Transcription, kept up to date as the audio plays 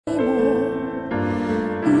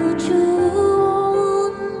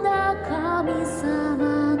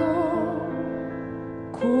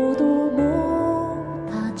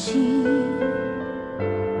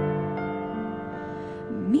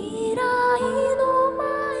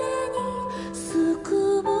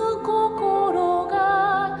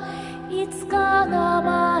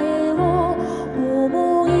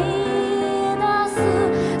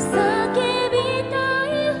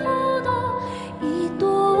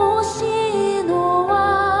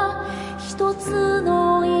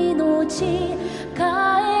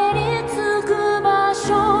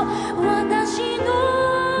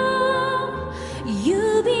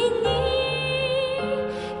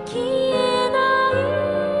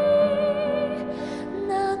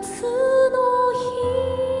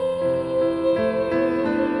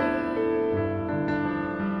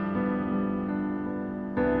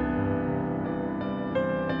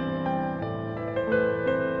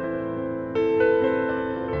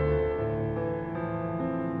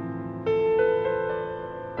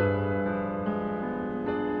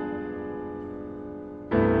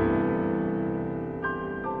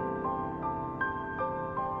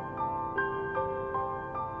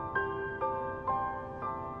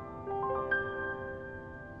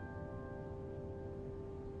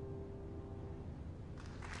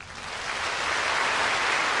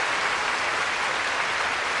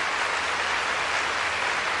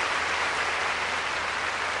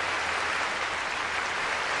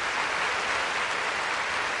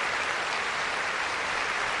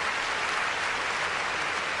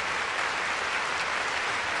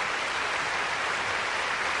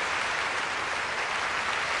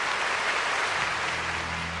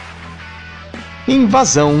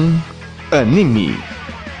Invasão Anime.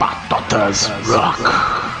 Patotas Rock.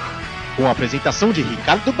 Com a apresentação de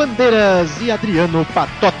Ricardo Bandeiras e Adriano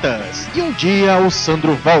Patotas. E um dia o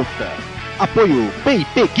Sandro volta. Apoio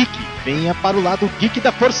P&P Geek. Venha para o lado geek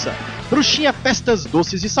da força. Bruxinha Festas,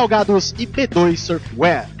 Doces e Salgados e P2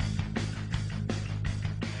 Surfwear.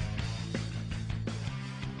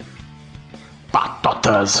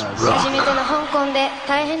 Patotas Rock.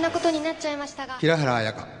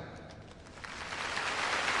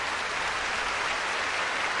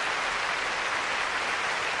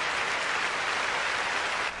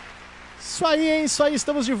 Isso aí, hein? Isso aí,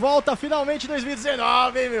 estamos de volta, finalmente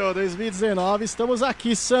 2019, hein, meu? 2019, estamos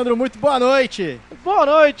aqui, Sandro, muito boa noite! Boa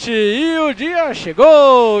noite! E o dia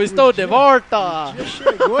chegou! Estou de volta! O dia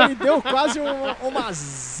chegou e deu quase uma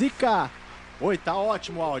zica. Oi, tá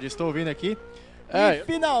ótimo o áudio, estou ouvindo aqui. E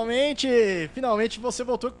finalmente você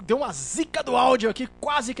voltou, deu uma zica do áudio aqui,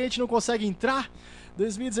 quase que a gente não consegue entrar.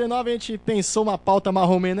 2019 a gente pensou uma pauta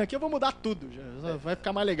marromena aqui, eu vou mudar tudo, já vai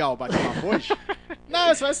ficar mais legal o bate-papo hoje. Não,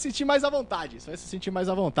 você vai se sentir mais à vontade,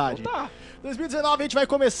 Tá. 2019 a gente vai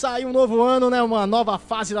começar aí um novo ano, né, uma nova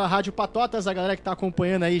fase da Rádio Patotas, a galera que tá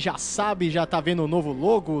acompanhando aí já sabe, já tá vendo o novo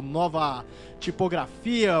logo, nova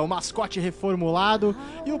tipografia, o mascote reformulado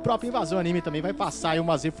e o próprio Invasão Anime também vai passar aí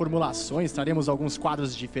umas reformulações, traremos alguns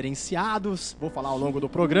quadros diferenciados, vou falar ao longo do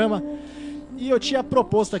programa. E eu tinha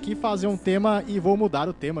proposto aqui fazer um tema e vou mudar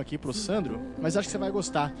o tema aqui pro Sandro, mas acho que você vai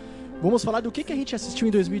gostar. Vamos falar do que a gente assistiu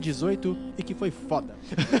em 2018 e que foi foda.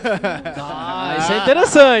 Isso é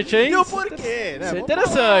interessante, hein? E o porquê, né? Isso é Vamos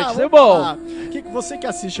interessante, falar, isso é bom. falar. Você que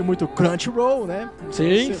assiste muito Crunchyroll, né?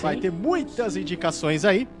 Sim, Você vai ter muitas indicações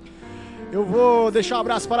aí. Eu vou deixar um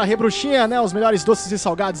abraço para a Rebruxinha, né? Os melhores doces e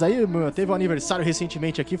salgados aí. Teve um aniversário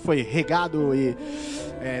recentemente aqui, foi regado e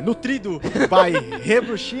nutrido by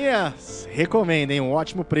Rebruxinha. Recomendo, hein? Um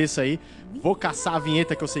ótimo preço aí. Vou caçar a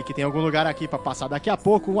vinheta que eu sei que tem em algum lugar aqui para passar daqui a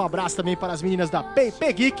pouco. Um abraço também para as meninas da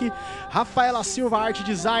P&P Geek, Rafaela Silva Art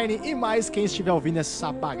Design e mais quem estiver ouvindo essa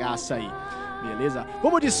bagaça aí. Beleza?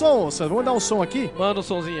 Vamos de som, Sandro? Vamos dar um som aqui? Manda um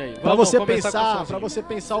sonzinho aí. Pra você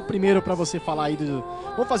pensar o primeiro pra você falar aí do...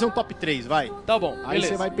 Vamos fazer um top 3, vai. Tá bom, Aí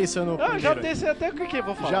beleza. você vai pensando Ah, já primeiro. sei até o que eu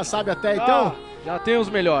vou falar. Já sabe até, então? Já tem os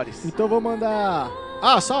melhores. Então vou mandar...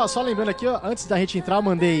 Ah, só lembrando aqui, ó, antes da gente entrar, eu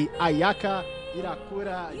mandei Ayaka,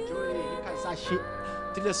 Irakura, Joe, Hikasashi,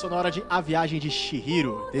 trilha sonora de A Viagem de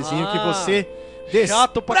Chihiro. Desenho que você...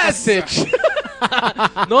 Chato pra cacete.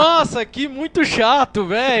 Nossa, que muito chato,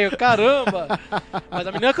 velho. Caramba. Mas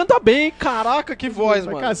a menina canta bem, hein? Caraca, que voz,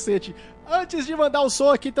 mano. Cacete. Antes de mandar o som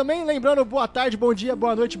aqui também, lembrando, boa tarde, bom dia,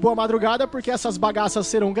 boa noite, boa madrugada, porque essas bagaças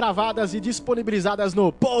serão gravadas e disponibilizadas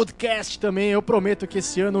no podcast também. Eu prometo que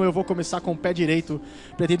esse ano eu vou começar com o pé direito.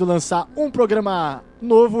 Pretendo lançar um programa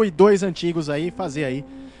novo e 2 antigos aí, fazer aí,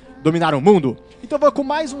 dominar o mundo. Então vou com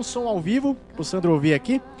mais um som ao vivo, pro Sandro ouvir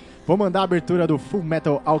aqui. Vou mandar a abertura do Full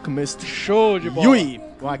Metal Alchemist. Show de bola. Yui,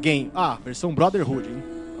 com a game. Ah, versão Brotherhood, hein?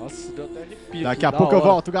 Nossa, deu até arrepio. Daqui a pouco eu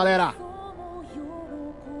volto, galera.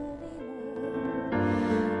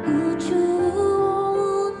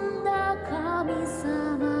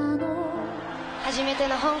 初めて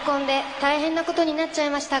の香港で大変なことになっちゃい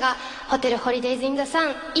ましたが、ホテルホリデイズインザサ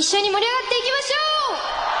ン、一緒に盛り上がっていきましょ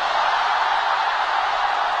う。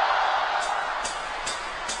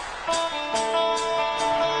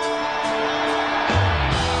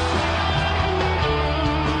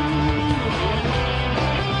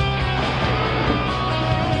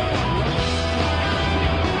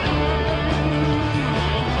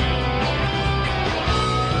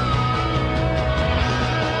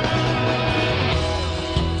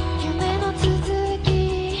夢の続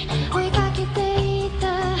き追いかけていた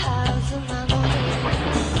はずなのに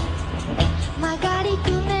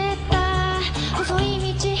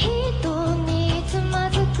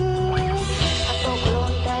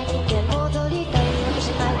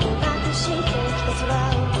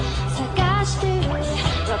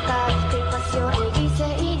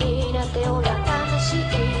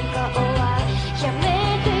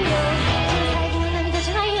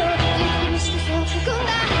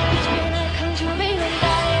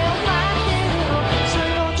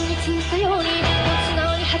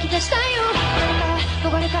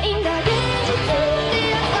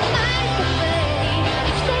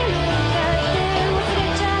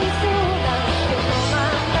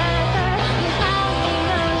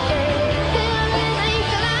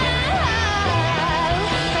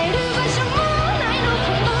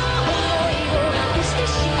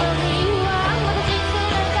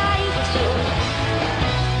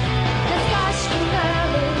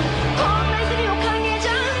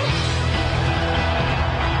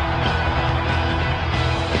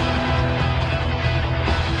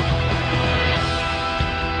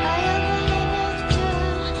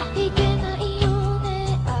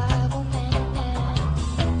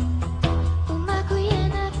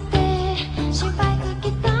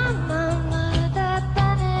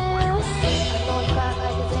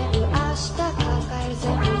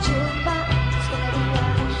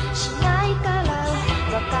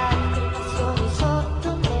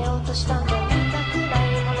としたんだ見たくない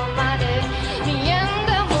ものまで見えん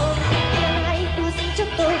だもんいらない噂にちょっ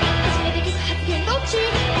と初めて聞く発言どっちだ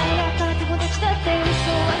から友達だって嘘は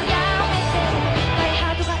やめてマイ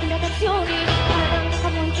ハートが苛立つようになんだか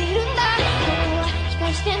もう生きるんだ僕は期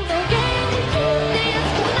待してんの現実で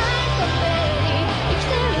安くないために生き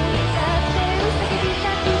てるんだって叫び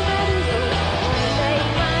たくなるよ俺が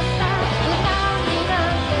今さ不安にな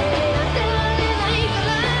んて当てられないか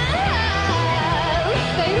ら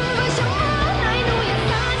帰る場所もないの優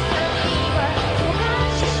しさにはお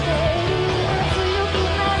感謝してる強く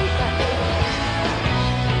なるため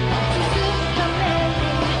進むために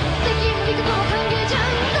敵も味方も歓迎じゃん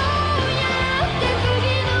どうやって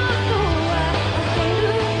次のドア開ける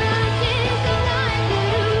なんて考えて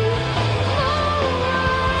るもう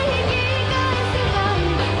引き返せない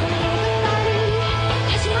物語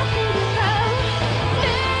始まってるんだ目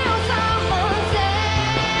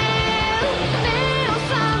を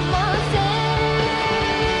覚ませ目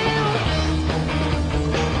を覚ませ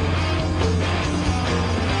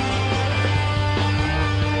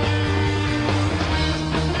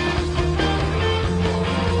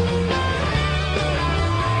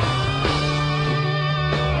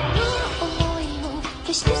思いを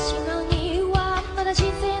消してしまうにはまだ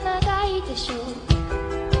人生長いでしょう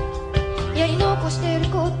やり残してる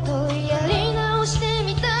ことやり直して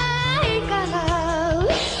みたいからもう一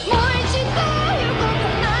度言うこと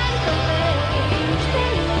ないために生きて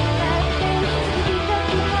るんだって叫びた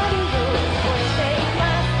くなるよ俺で今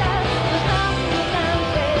さ不安になんて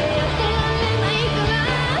当てられないから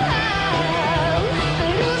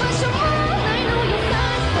帰る場所もないの優しさ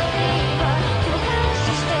には今日感謝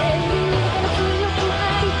してるだから強く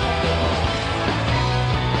なりたい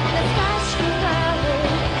懐かしくなる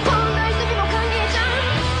こんな急ぎも歓迎じゃん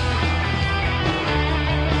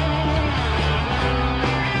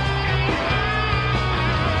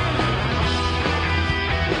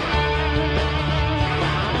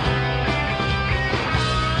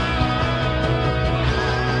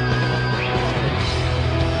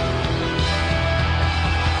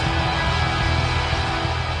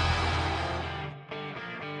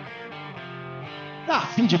A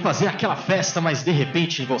fim de fazer aquela festa, mas de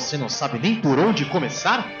repente você não sabe nem por onde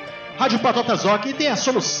começar? Rádio Patotas Rock tem a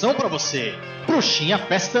solução para você. Bruxinha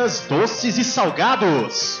Festas Doces e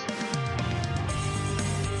Salgados.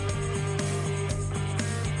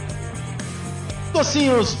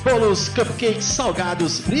 Docinhos, bolos, cupcakes,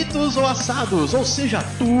 salgados, fritos ou assados, ou seja,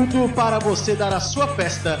 tudo para você dar a sua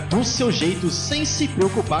festa do seu jeito sem se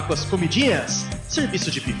preocupar com as comidinhas.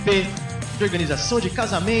 Serviço de buffet, de organização de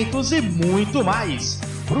casamentos e muito mais.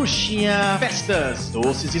 Bruxinha Festas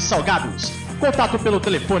Doces e Salgados. Contato pelo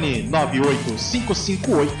telefone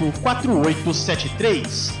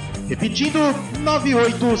 985584873. Repetindo,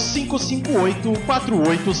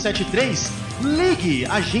 985584873. Ligue,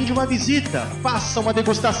 agende uma visita, faça uma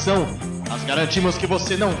degustação. Nós garantimos que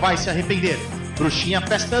você não vai se arrepender. Bruxinha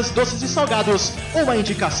Festas Doces e Salgados, uma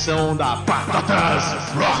indicação da Patotas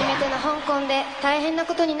初 Rock. めての香港で大変な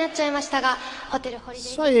ことになっちゃいましたがホテルホリデー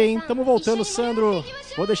Isso aí, hein? Tamo voltando, Sandro.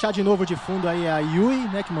 Vou deixar de novo de fundo aí a Yui,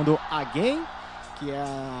 né, que mandou Again, que é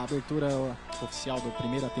a abertura oficial da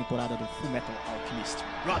primeira temporada do Full Metal Alchemist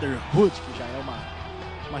Brotherhood, que já é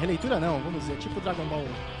uma releitura, não, vamos dizer, tipo Dragon Ball Z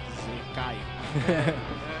Kai.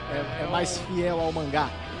 é mais fiel ao mangá.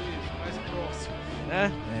 Mais próximo,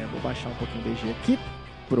 né? Vou baixar um pouquinho o BG aqui.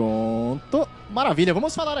 Pronto. Maravilha,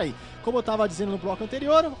 vamos falar aí. Como eu tava dizendo no bloco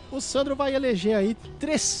anterior, o Sandro vai eleger aí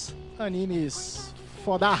 3 animes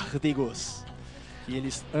fodárdigos que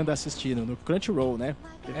eles andam assistindo no Crunchyroll, né?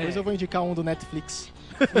 Depois eu vou indicar um do Netflix.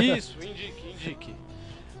 Isso, indique.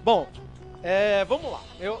 Bom, vamos lá.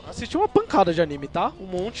 Eu assisti uma pancada de anime, tá? Um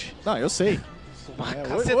monte. Não, eu sei. Uma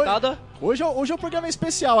cacetada. Hoje é o programa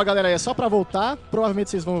especial, galera. É só pra voltar. Provavelmente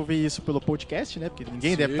vocês vão ouvir isso pelo podcast, né? Porque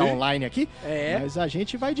ninguém deve estar online aqui. Mas a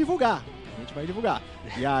gente vai divulgar.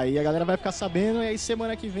 E aí a galera vai ficar sabendo. E aí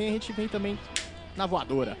semana que vem a gente vem também na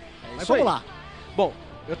voadora. Mas vamos lá. Bom,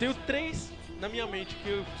 eu tenho 3 na minha mente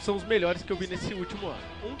que são os melhores que eu vi nesse último ano.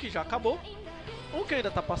 Um que já acabou. Um que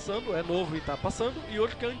ainda tá passando, é novo e tá passando, e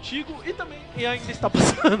outro que é antigo e ainda está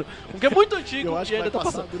passando. Um que é muito antigo eu acho e ainda que vai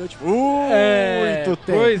tá passar passando. durante muito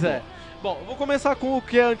tempo. Pois é. Bom, eu vou começar com o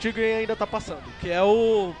que é antigo e ainda tá passando, que é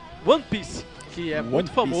o One Piece, que é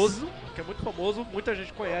muito famoso, muita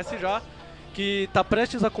gente conhece já, que tá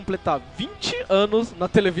prestes a completar 20 anos na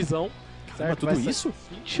televisão. Certo? Tudo isso?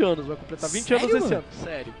 20 anos, vai completar 20 Sério, anos esse mano? ano.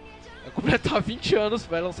 Sério. Vai completar 20 anos,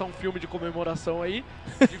 vai lançar um filme de comemoração aí,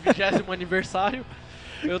 de 20º aniversário.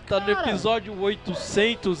 Eu tá no episódio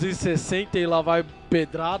 860 e lá vai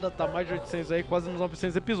pedrada, tá mais de 800 aí, quase nos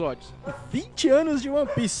 900 episódios. 20 anos de One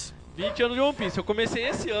Piece. 20 anos de One Piece. Eu comecei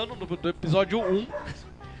esse ano, do episódio 1.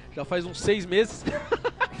 Já faz uns 6 meses.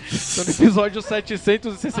 Tô no episódio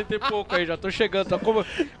 760 e pouco aí, já tô chegando,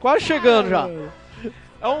 quase chegando já.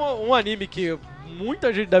 É um anime que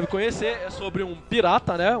muita gente deve conhecer, é sobre um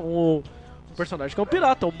pirata, né? Um personagem que é um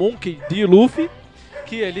pirata, o Monkey D. Luffy,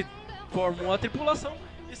 que ele forma uma tripulação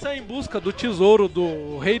e sai em busca do tesouro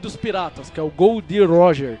do rei dos piratas, que é o Gold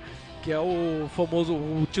Roger, que é o famoso,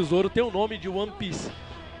 o tesouro tem o nome de One Piece.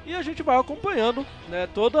 E a gente vai acompanhando, né,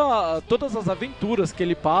 todas as aventuras que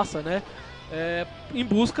ele passa, né, em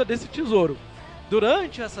busca desse tesouro.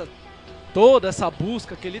 Durante toda essa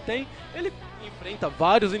busca que ele tem, ele enfrenta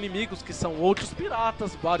vários inimigos que são outros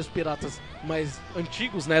piratas, vários piratas mais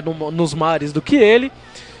antigos, né, nos mares do que ele.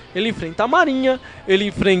 Ele enfrenta a marinha, ele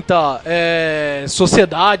enfrenta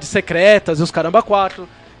sociedades secretas e os caramba quatro.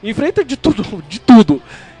 Enfrenta de tudo, de tudo.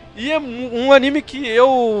 E é um anime que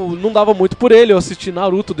eu não dava muito por ele. Eu assisti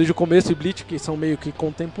Naruto desde o começo e Bleach, que são meio que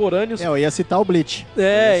contemporâneos. Eu ia citar o Bleach.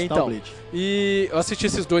 Então. E eu assisti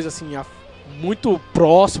esses dois, assim, muito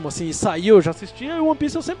próximo, assim, e saiu, eu já assistia. E o One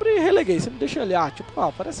Piece eu sempre releguei, sempre deixei ele, tipo,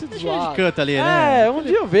 parece zoado. De canto ali, né? Um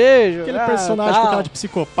dia eu vejo. Aquele personagem com cara de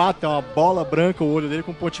psicopata, uma bola branca, o olho dele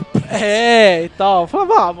com um ponte preto. E tal. Eu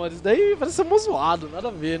falava, mano, isso daí parece ser zoado, nada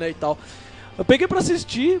a ver, né, e tal. Eu peguei pra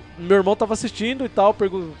assistir, meu irmão tava assistindo e tal,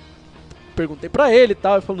 perguntei pra ele e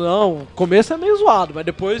tal, ele falou, não, o começo é meio zoado, mas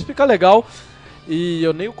depois fica legal. E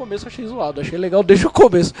eu nem o começo achei zoado, achei legal desde o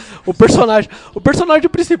começo. O personagem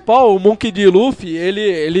principal, o Monkey D. Luffy,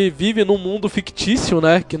 ele vive num mundo fictício,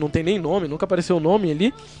 né, que não tem nem nome, nunca apareceu o nome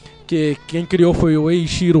ali, que quem criou foi o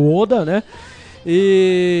Eiichiro Oda, né.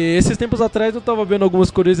 E esses tempos atrás eu tava vendo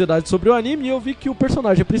algumas curiosidades sobre o anime e eu vi que o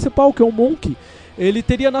personagem principal, que é o Monkey, ele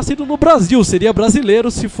teria nascido no Brasil, seria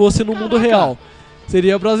brasileiro se fosse no mundo real.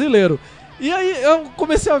 Seria brasileiro. E aí eu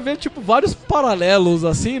comecei a ver, tipo, vários paralelos,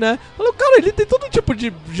 assim, né? Falei, cara, ele tem todo tipo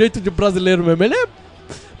de jeito de brasileiro mesmo. Ele é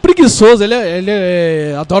preguiçoso, ele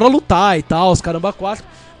adora lutar e tal, os caramba quatro.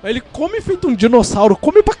 Ele come feito um dinossauro,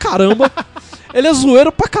 come pra caramba. Ele é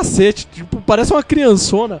zoeiro pra cacete, tipo, parece uma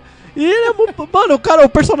criançona. E ele é muito... Mano, o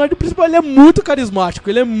personagem principal, ele é muito carismático,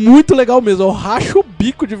 ele é muito legal mesmo. Eu racho o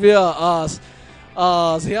bico de ver as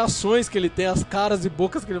reações que ele tem, as caras e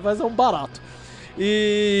bocas que ele faz, é um barato.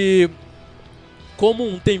 E como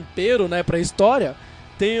um tempero, né, pra história,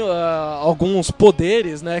 tem alguns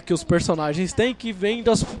poderes, né, que os personagens têm, que vêm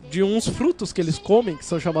de uns frutos que eles comem, que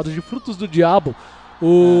são chamados de frutos do diabo.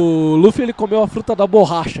 O Luffy, ele comeu a fruta da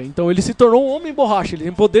borracha, então ele se tornou um homem borracha, ele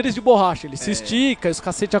tem poderes de borracha, ele se estica, os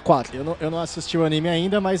cacete a quatro. Eu não assisti o anime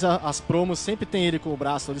ainda, mas as promos sempre tem ele com o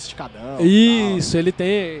braço todo esticadão. Isso,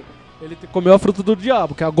 ele comeu a fruta do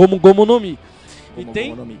diabo, que é a Gomu Gomu no Mi. E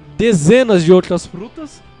tem dezenas de outras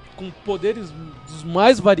frutas com poderes dos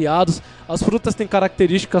mais variados. As frutas têm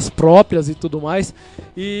características próprias e tudo mais.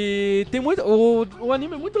 E tem muito. O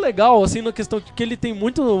anime é muito legal, assim, na questão de que ele tem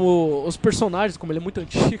muito. Os personagens, como ele é muito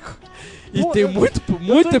antigo. E tem muito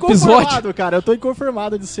episódio. Cara, eu tô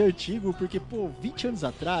inconformado de ser antigo, porque, 20 anos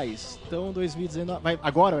atrás, então 2019.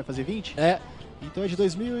 Agora vai fazer 20? Então é de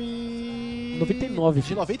 99.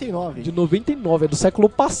 De 99. De 99, é do século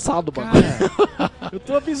passado, mano. Cara, eu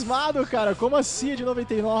tô abismado, cara. Como assim é de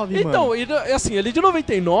 99, então, mano? Então, assim, ele é de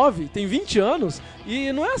 99, tem 20 anos,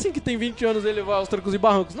 e não é assim que tem 20 anos ele vai aos trancos e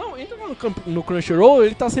barrancos. Não, entra no Crunchyroll,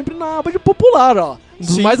 ele tá sempre na aba de popular, ó.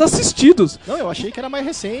 Dos mais assistidos. Não, eu achei que era mais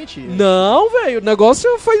recente. Não, velho, o negócio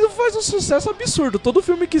faz um sucesso absurdo. Todo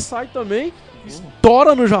filme que sai também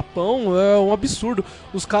estoura no Japão, é um absurdo.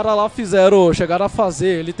 Os caras lá chegaram a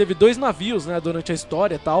fazer, ele teve 2 navios, né, durante a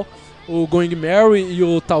história e tal, o Going Merry e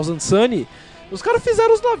o Thousand Sunny. Os caras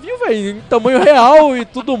fizeram os navios, velho, em tamanho real e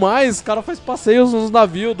tudo mais. Os caras fazem passeios nos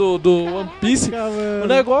navios do One Piece. O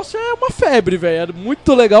negócio é uma febre, velho, é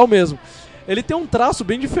muito legal mesmo. Ele tem um traço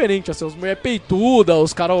bem diferente, assim, as mulheres peitudas,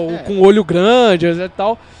 os caras com olho grande e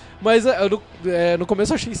tal. Mas no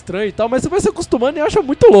começo eu achei estranho e tal, mas você vai se acostumando e acha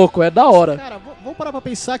muito louco, é da hora. Cara, vamos parar pra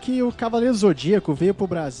pensar que o Cavaleiro Zodíaco veio pro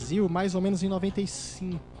Brasil mais ou menos em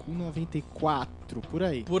 95, 94, por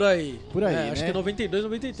aí. Por aí, né? Acho que 92,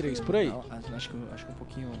 93, por aí. Não, acho que um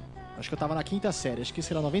pouquinho... Acho que eu tava na 5ª série, acho que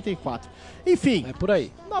isso era 94. Enfim, é por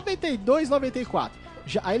aí. 92, 94.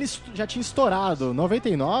 Aí eles já tinham estourado.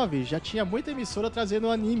 99, já tinha muita emissora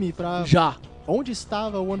trazendo anime pra... Já. Onde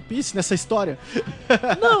estava o One Piece nessa história?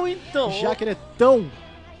 Não, então... Já que ele é tão...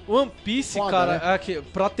 One Piece, foda, cara, né?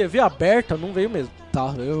 Pra TV aberta não veio mesmo,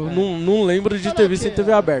 tá? Eu não lembro de ter visto em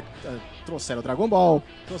TV aberta. Trouxeram Dragon Ball,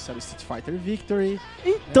 trouxeram Street Fighter Victory.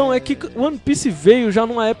 Então, é que One Piece veio já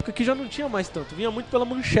numa época que já não tinha mais tanto. Vinha muito pela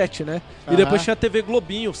manchete, né? E depois tinha a TV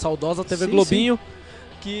Globinho, saudosa TV Globinho,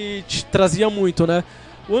 que trazia muito, né?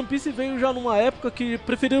 O One Piece veio já numa época que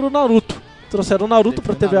preferiram o Naruto. Trouxeram o Naruto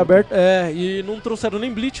pra TV aberta. E não trouxeram nem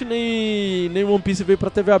Bleach, nem One Piece veio pra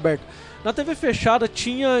TV aberta. Na TV fechada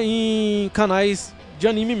tinha em canais de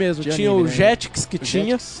anime mesmo. Tinha anime, o Jetix que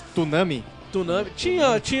tinha. Jetix, Toonami.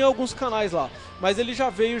 Tinha alguns canais lá. Mas ele já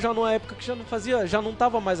veio já numa época que já não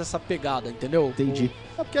tava mais essa pegada, entendeu? Entendi.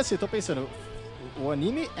 É porque assim, tô pensando, o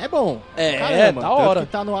anime é bom. Da hora. Tanto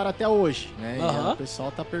que tá no ar até hoje, né? Uhum. E o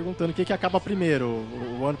pessoal tá perguntando o que acaba primeiro,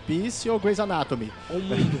 o One Piece ou o Grey's Anatomy? Ou o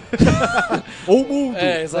mundo. Ou o mundo.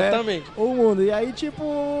 Exatamente. Né? Ou o mundo. E aí, tipo,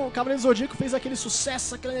 o Cavaleiro do Zodíaco fez aquele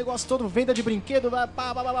sucesso, aquele negócio todo, venda de brinquedo,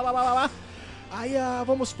 pá. Aí,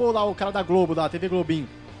 vamos pôr lá o cara da Globo, da TV Globinho.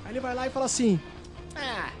 Aí ele vai lá e fala assim,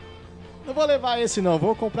 não vou levar esse não,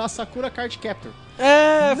 vou comprar Sakura Card Captor.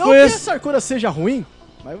 Não que a Sakura seja ruim,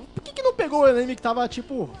 mas por que não pegou o anime que tava,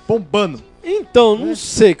 tipo, bombando? Então, não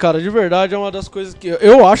sei, cara, de verdade é uma das coisas que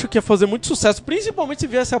eu acho que ia fazer muito sucesso, principalmente se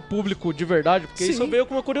viesse a público de verdade, porque isso veio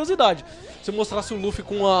com uma curiosidade. Se mostrasse o Luffy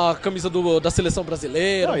com a camisa da seleção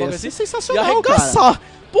brasileira, ia ser sensacional, ia arregaçar.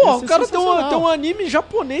 Cara. Pô, o cara tem um anime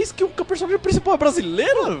japonês que o personagem principal é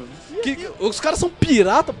brasileiro? Os caras são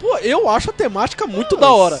pirata. Pô, eu acho a temática muito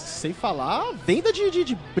da hora. Sem falar, venda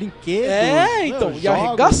de brinquedos. Então, ia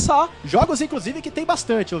arregaçar. Jogos, inclusive, que tem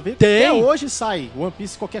bastante. Eu vi que tem. Até hoje sai One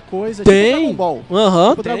Piece, qualquer coisa. Tem. Tipo Dragon Ball.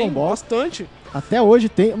 Tipo Dragon Ball. Bastante. Até hoje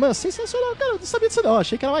tem. Mano, sensacional, cara. Eu não sabia disso não.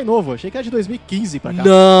 Achei que era mais novo. Achei que era de 2015 pra cá.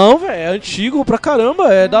 Não, velho. É antigo pra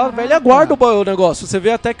caramba. É da velha guarda o negócio. Você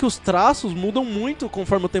vê até que os traços mudam muito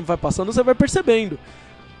conforme o tempo vai passando. Você vai percebendo.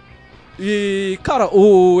 E, cara,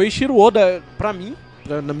 o Eiichiro Oda, pra mim,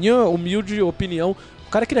 na minha humilde opinião, o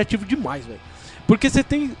cara é criativo demais, velho. Porque você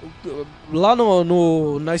tem, lá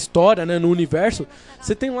na história, né, no universo,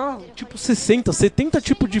 você tem lá, tipo, 60, 70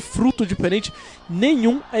 tipos de fruto diferente.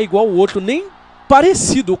 Nenhum é igual ao outro, nem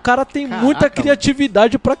parecido. O cara tem muita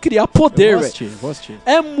criatividade pra criar poder, velho. Vou assistir.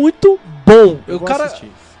 É muito bom. Eu o cara,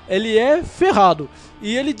 ele é ferrado.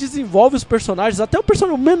 E ele desenvolve os personagens, até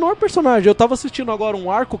o menor personagem. Eu tava assistindo agora um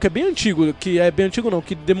arco que é bem antigo,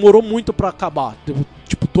 que demorou muito pra acabar.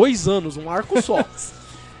 Tipo, 2 anos, um arco só.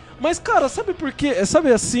 Mas, cara, sabe por quê?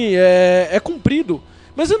 Sabe assim, é comprido.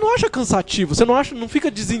 Mas você não acha cansativo, não fica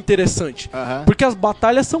desinteressante. Porque as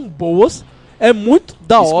batalhas são boas, é muito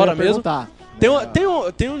da hora mesmo.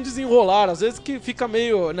 Tem um desenrolar, às vezes que fica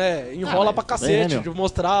meio, né, enrola pra cacete, de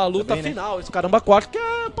mostrar a luta final, esse caramba 4, que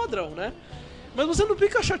é padrão, né? Mas você não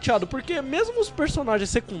fica chateado, porque mesmo os personagens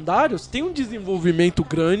secundários têm um desenvolvimento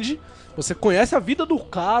grande. Você conhece a vida do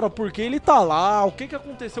cara, porque ele tá lá, o que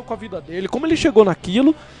aconteceu com a vida dele, como ele chegou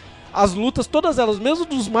naquilo. As lutas, todas elas, mesmo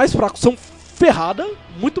dos mais fracos, são ferrada,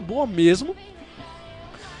 muito boa mesmo.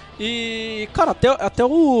 E, cara, até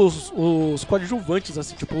os coadjuvantes,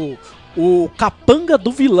 assim, tipo, o capanga do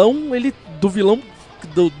vilão,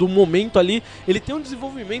 do momento ali, ele tem um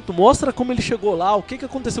desenvolvimento, mostra como ele chegou lá, o que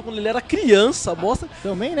aconteceu quando ele era criança, mostra...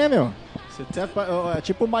 Também, né, meu? É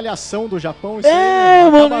tipo Malhação do Japão, isso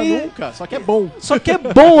mano, não acaba nunca, só que é bom. Só que é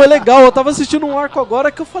bom, é legal. Eu tava assistindo um arco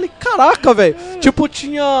agora que eu falei, caraca, velho. Tipo,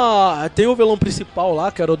 tem o vilão principal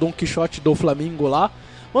lá, que era o Don Quixote do Flamengo lá.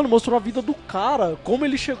 Mano, mostrou a vida do cara, como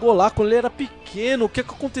ele chegou lá quando ele era pequeno, o que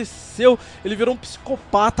aconteceu. Ele virou um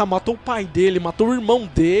psicopata, matou o pai dele, matou o irmão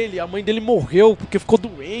dele, a mãe dele morreu porque ficou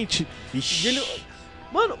doente. Ixi. E ele...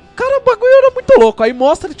 Mano, cara, o bagulho era muito louco. Aí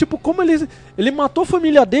mostra, tipo, como ele matou a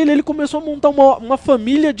família dele, ele começou a montar uma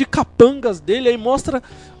família de capangas dele. Aí mostra,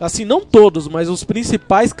 assim, não todos, mas os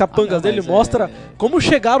principais capangas dele, mostra como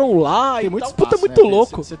chegaram lá tem e muito tal. espaço, Puta, muito né? legal.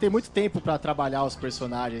 Você tem muito tempo pra trabalhar os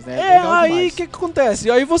personagens, né? Aí o que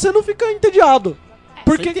acontece? Aí você não fica entediado.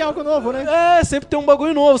 Porque sempre tem algo novo, né? Sempre tem um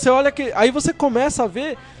bagulho novo. Você olha que... Aí você começa a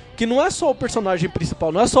ver... que não é só o personagem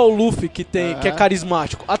principal, não é só o Luffy que é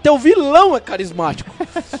carismático. Até o vilão é carismático.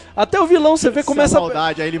 Até o vilão você vê, começa a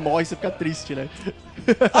maldade, aí ele morre e você fica triste, né?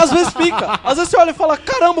 Às vezes fica. Às vezes você olha e fala,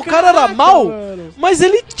 caramba, o cara era mal, mas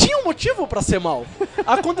ele tinha um motivo pra ser mal.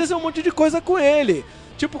 Aconteceu um monte de coisa com ele.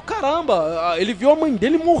 Tipo, caramba, ele viu a mãe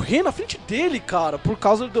dele morrer na frente dele, cara, por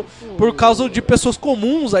causa de pessoas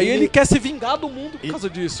comuns. Aí ele quer se vingar do mundo por causa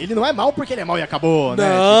disso. Ele não é mal porque ele é mal e acabou, né?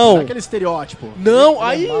 Não. Tipo, aquele estereótipo. Não,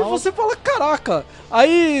 ele aí você fala, caraca.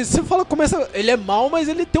 Aí você fala, ele é mal, mas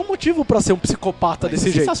ele tem um motivo pra ser um psicopata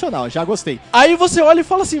desse jeito. Sensacional, já gostei. Aí você olha e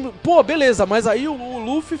fala assim, pô, beleza, mas aí o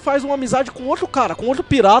Luffy faz uma amizade com outro cara, com outro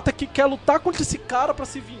pirata que quer lutar contra esse cara pra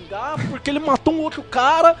se vingar porque ele matou um outro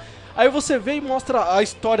cara. Aí você vê e mostra a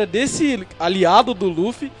história desse aliado do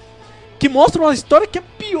Luffy, que mostra uma história que é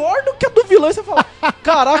pior do que a do vilão. E você fala,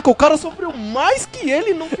 caraca, o cara sofreu mais que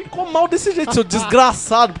ele e não ficou mal desse jeito, seu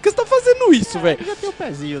desgraçado. Por que você tá fazendo isso, velho? Já tem o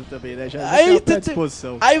pezinho também, né? Já aí, tem a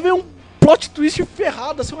disposição. Aí vem plot twist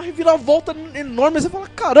ferrado, assim, uma reviravolta enorme. Você fala,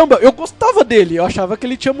 caramba, eu gostava dele, eu achava que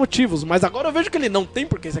ele tinha motivos, mas agora eu vejo que ele não tem,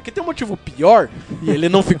 porque esse aqui tem um motivo pior e ele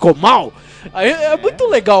não ficou mal. Aí é muito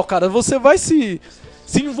legal, cara. Você vai se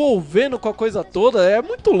envolvendo com a coisa toda, é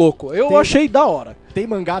muito louco. Eu achei da hora. Tem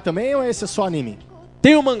mangá também ou esse é só anime?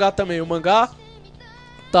 Tem o mangá também, o mangá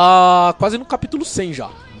tá quase no capítulo 100 já.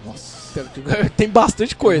 Nossa. Tem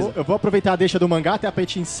bastante coisa. Eu vou aproveitar a deixa do mangá até pra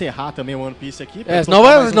gente encerrar também o One Piece aqui. Senão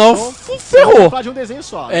ferrou. Vou falar de um desenho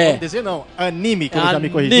só. Desenho não, anime, que eu já me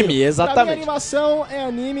corrigi. Anime, exatamente. Pra mim, animação é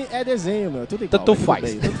anime, é desenho, meu. Tudo igual. Tanto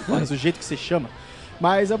faz. Tanto faz, o jeito que você chama.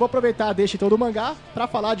 Mas eu vou aproveitar a deixa então do mangá pra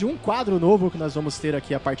falar de um quadro novo que nós vamos ter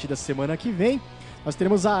aqui a partir da semana que vem. Nós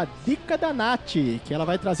teremos a Dica da Nath, que ela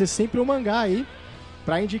vai trazer sempre um mangá aí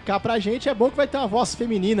pra indicar pra gente. É bom que vai ter uma voz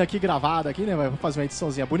feminina aqui gravada aqui, né? Vai fazer uma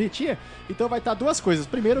ediçãozinha bonitinha. Então vai estar duas coisas.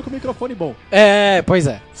 Primeiro, com o microfone bom. Pois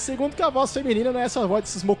é. Segundo, que a voz feminina não é essa voz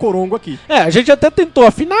desses mocorongo aqui. A gente até tentou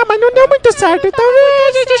afinar, mas não deu muito certo. Então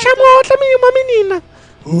a gente chamou uma menina.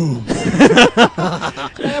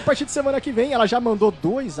 A partir de semana que vem, ela já mandou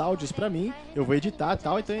 2 áudios pra mim. Eu vou editar e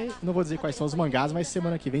tal, então eu não vou dizer quais são os mangás, mas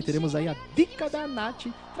semana que vem teremos aí a Dica da Nath,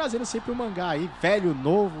 trazendo sempre um mangá aí, velho,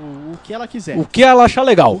 novo, o que ela quiser. O que ela achar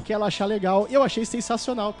legal. O que ela achar legal. Eu achei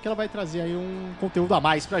sensacional, porque ela vai trazer aí um conteúdo a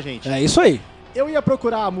mais pra gente. É isso aí. Eu ia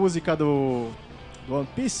procurar a música do One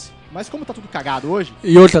Piece, mas como tá tudo cagado hoje...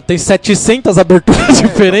 E outra, tem 700 aberturas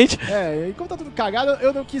diferentes. E como tá tudo cagado,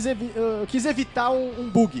 eu não quis, eu quis evitar um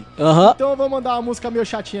bug. Aham. Então eu vou mandar uma música meio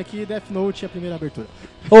chatinha aqui, Death Note, a primeira abertura.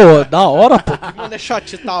 Ô, da hora, pô. Mano, é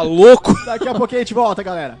chatinho, tá louco? Daqui a pouquinho a gente volta,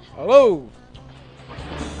 galera. Alô?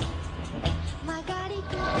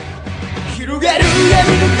 広がる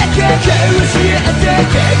闇の中交わし合った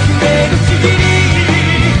革命の次に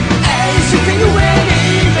愛してゆえに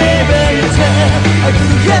芽生えた悪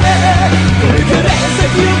の花これから先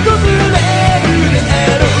をこぶれるであ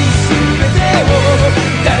ろう全てを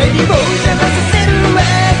誰にも邪魔させるわ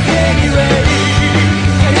けにはい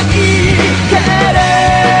かないから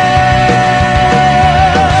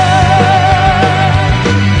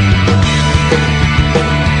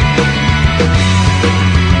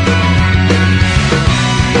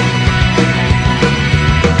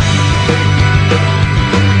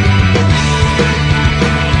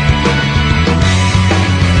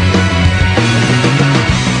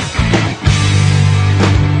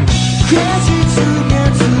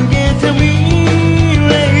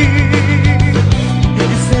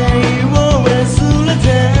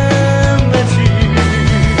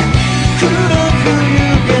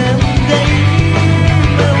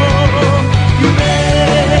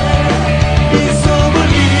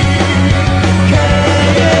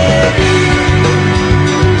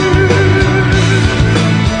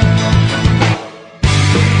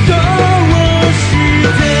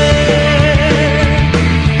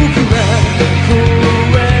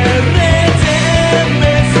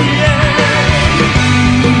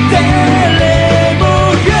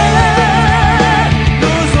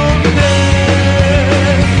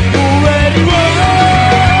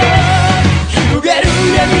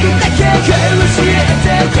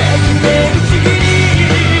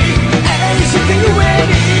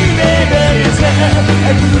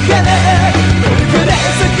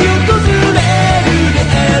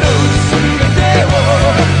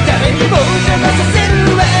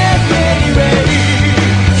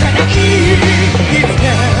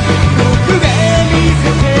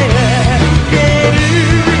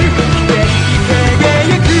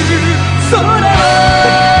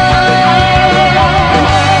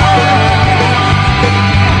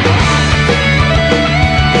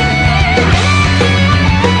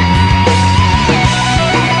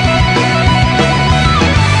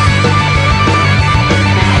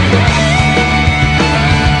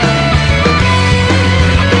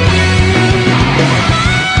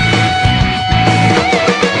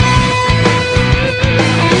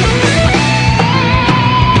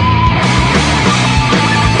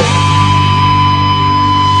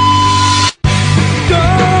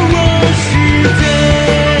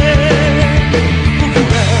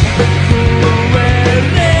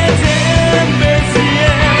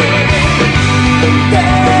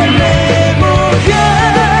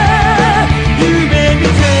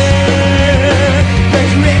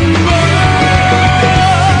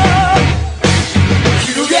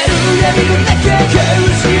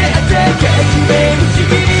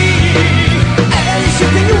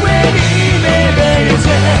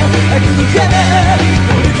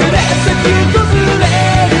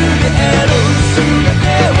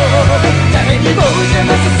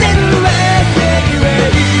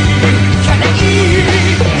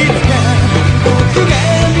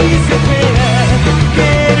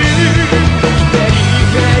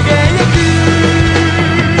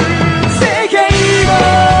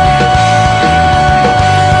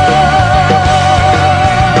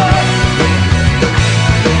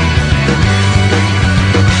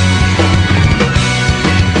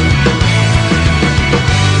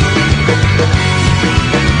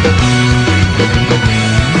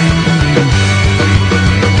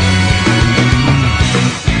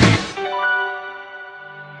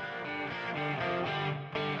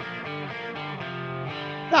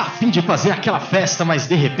Tá a fim de fazer aquela festa, mas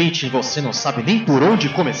de repente você não sabe nem por onde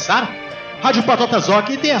começar? Rádio Patotas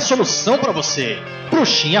Rock tem a solução pra você.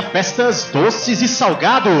 Bruxinha Festas Doces e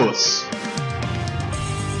Salgados.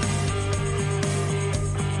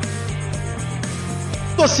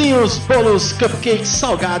 Docinhos, bolos, cupcakes,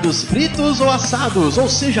 salgados, fritos ou assados, ou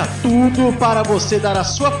seja, tudo para você dar a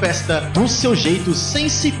sua festa do seu jeito sem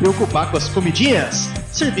se preocupar com as comidinhas.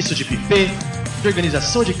 Serviço de buffet, de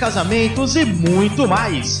organização de casamentos e muito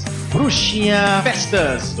mais. Bruxinha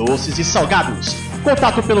Festas Doces e Salgados.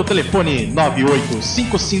 Contato pelo telefone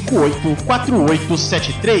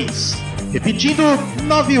 985584873. Repetindo,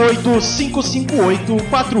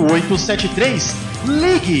 985584873.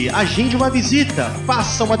 Ligue, agende uma visita,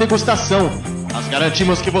 faça uma degustação. Nós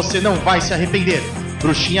garantimos que você não vai se arrepender.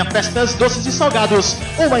 Bruxinha Festas Doces e Salgados,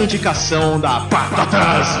 uma indicação da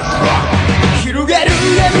Patotas Rock.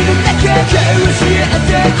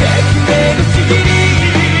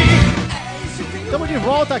 Estamos de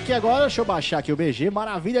volta aqui agora, deixa eu baixar aqui o BG,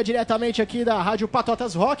 maravilha, diretamente aqui da Rádio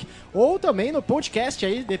Patotas Rock, ou também no podcast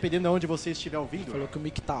aí, dependendo de onde você estiver ouvindo. Falou que o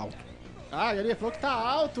mic tá alto. Ah, ele falou que tá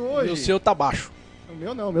alto hoje. E o seu tá baixo. O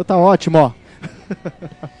meu não, o meu tá ótimo, ó.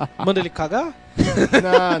 Manda ele cagar?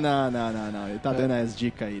 Não, ele tá dando as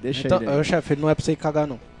dicas aí, deixa Então, ele aí. chefe, ele não é pra você ir cagar,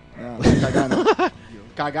 não. Não vai cagar não.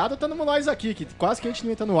 Cagado estamos nós aqui, que quase que a gente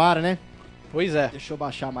não entra no ar, né? Pois é. Deixa eu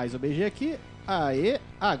baixar mais o BG aqui. Aê,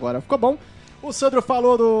 agora ficou bom. O Sandro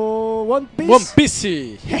falou do One Piece. One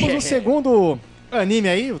Piece! Temos o segundo anime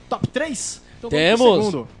aí, o top 3. Então Temos. Vamos pro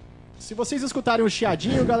segundo. Se vocês escutarem o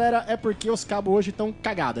chiadinho, galera, é porque os cabos hoje estão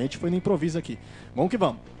cagados. A gente foi no improviso aqui. Vamos que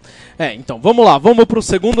vamos. Então, vamos lá. Vamos pro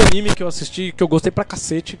segundo anime que eu assisti, que eu gostei pra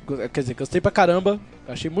cacete. Quer dizer, gostei pra caramba.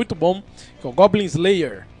 Achei muito bom. Que é o Goblin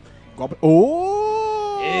Slayer.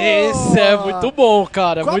 Oh! Esse é muito bom,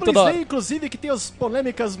 cara. Goblin Muito da hora. Slayer, inclusive, que tem as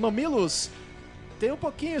polêmicas mamilos. Tem um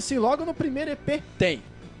pouquinho assim, logo no primeiro EP. Tem.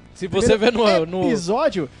 Se você ver no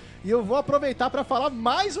episódio, e eu vou aproveitar para falar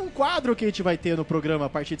mais um quadro que a gente vai ter no programa a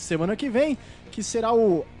partir de semana que vem, que será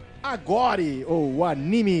o Agore, ou o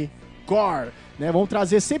Anime Gore, né? Vamos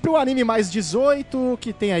trazer sempre o anime mais 18,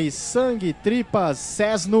 que tem aí sangue, tripas,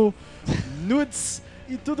 sesno, nudes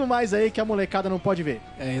e tudo mais aí que a molecada não pode ver.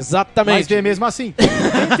 Exatamente. Mas vê mesmo assim.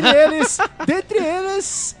 dentre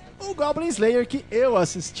eles, o Goblin Slayer, que eu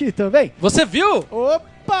assisti também. Você viu?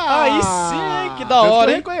 Opa! Aí sim, que da Tanto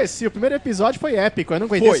hora, eu hein? reconheci. O primeiro episódio foi épico. Eu não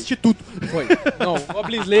aguentei assistir tudo. Foi. Não, o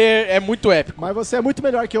Goblin Slayer é muito épico. Mas você é muito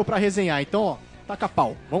melhor que eu pra resenhar. Então, ó, taca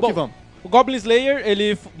pau. Vamos que vamos. O Goblin Slayer,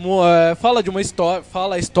 ele fala de uma história,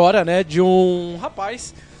 fala a história, né, de um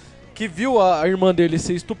rapaz que viu a irmã dele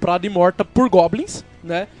ser estuprada e morta por goblins,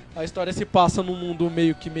 né? A história se passa num mundo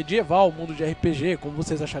meio que medieval, mundo de RPG, como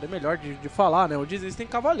vocês acharem melhor de falar, né? Onde existem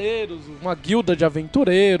cavaleiros, uma guilda de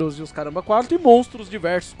aventureiros e os caramba quatro, e monstros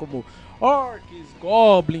diversos, como orcs,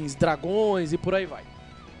 goblins, dragões e por aí vai.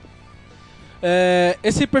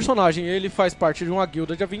 Esse personagem, ele faz parte de uma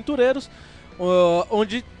guilda de aventureiros,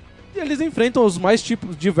 onde eles enfrentam os mais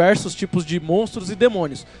diversos tipos de monstros e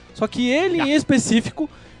demônios. Só que ele, em específico,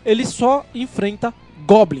 ele só enfrenta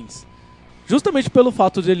goblins. Justamente pelo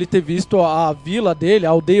fato de ele ter visto a vila dele, a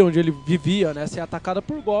aldeia onde ele vivia, né, ser atacada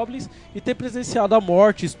por goblins e ter presenciado a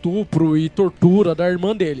morte, estupro e tortura da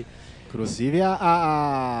irmã dele. Inclusive,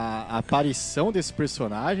 a aparição desse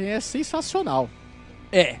personagem é sensacional.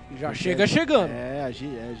 Já chega chegando. A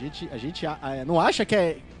gente não acha que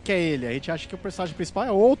é ele, a gente acha que o personagem principal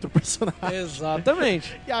é outro personagem.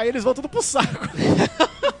 Exatamente. E aí eles vão tudo pro saco.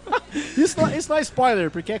 Isso não é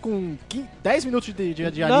spoiler, porque é com 10 minutos de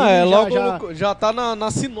anime. Não, logo já tá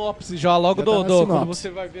na sinopse, já logo sinopse. quando você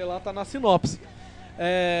vai ver lá, tá na sinopse.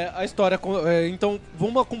 A história, então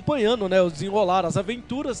vamos acompanhando, né, o desenrolar, as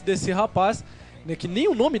aventuras desse rapaz, né, que nem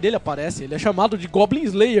o nome dele aparece, ele é chamado de Goblin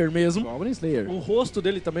Slayer mesmo. Goblin Slayer. O rosto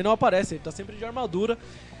dele também não aparece, ele tá sempre de armadura,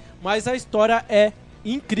 mas a história é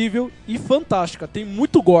incrível e fantástica. Tem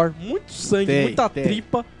muito gore, muito sangue, muita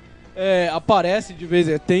tripa. Aparece de vez,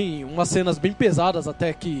 tem umas cenas bem pesadas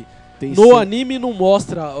até que no anime não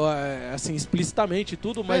mostra assim explicitamente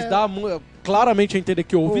tudo, mas dá claramente a entender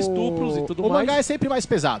que houve estupros e tudo mais. O mangá é sempre mais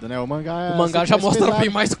pesado, né? O mangá já mostra pesado, bem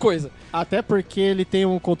mais coisa. Até porque ele tem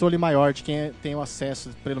um controle maior de quem tem o acesso,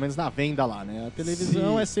 pelo menos na venda lá, né? A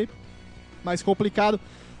televisão é sempre mais complicado,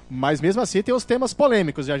 mas mesmo assim tem os temas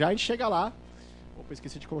polêmicos. Já a gente chega lá. Opa,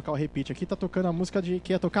 esqueci de colocar o repeat aqui, tá tocando a música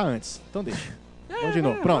que ia tocar antes. Então deixa. Vamos de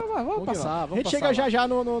novo, pronto. Vamos passar. A gente chega já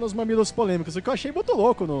nos mamilos polêmicos. O que eu achei muito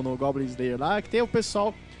louco no Goblin Slayer lá, que tem o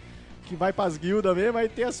pessoal que vai pras guildas mesmo, aí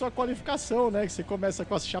tem a sua qualificação, né? Que você começa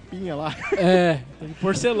com as chapinhas lá. Tem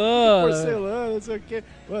porcelana. Porcelana, não sei o quê.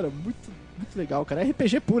 Mano, Muito legal, cara. É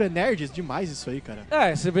RPG puro, é nerds demais isso aí, cara.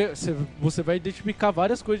 Você vai identificar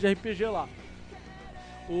várias coisas de RPG lá.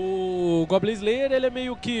 O Goblin Slayer, ele é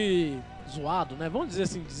meio que zoado, né? Vamos dizer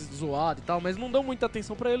assim, zoado e tal, mas não dão muita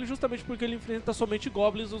atenção pra ele justamente porque ele enfrenta somente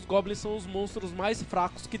goblins. Os goblins são os monstros mais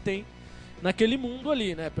fracos que tem naquele mundo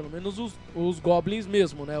ali, né? Pelo menos os goblins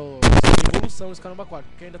mesmo, né? A evolução, esse caramba 4,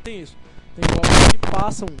 porque ainda tem isso. Tem goblins que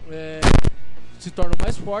passam, se tornam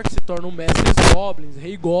mais fortes, se tornam mestres goblins,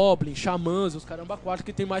 rei goblin, xamãs, os caramba 4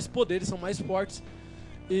 que tem mais poderes, são mais fortes.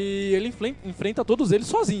 E ele enfrenta todos eles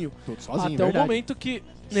sozinho. Até verdade. o momento que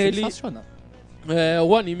ele... Sensacional.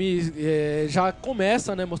 O anime já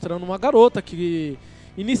começa, né, mostrando uma garota que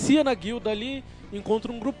inicia na guilda ali, encontra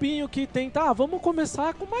um grupinho que tenta, vamos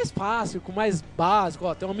começar com mais fácil, com mais básico.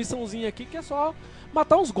 Ó, tem uma missãozinha aqui que é só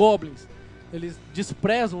matar uns goblins. Eles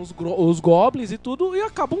desprezam os goblins e tudo e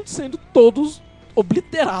acabam sendo todos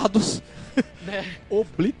obliterados. Né?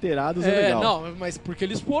 Obliterados é legal. Não, mas porque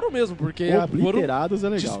eles foram mesmo, porque Obliterados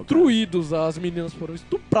foram é legal, destruídos, cara. As meninas foram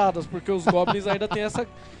estupradas, porque os goblins ainda tem essa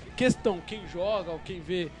questão, quem joga ou quem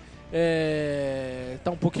vê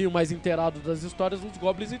tá um pouquinho mais inteirado das histórias, os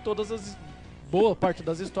goblins e boa parte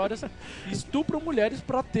das histórias estupram mulheres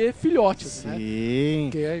pra ter filhotes, né? Sim.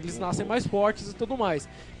 Porque eles nascem mais fortes e tudo mais.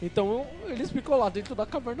 Então eles ficam lá dentro da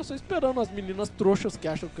caverna só esperando as meninas trouxas que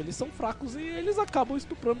acham que eles são fracos e eles acabam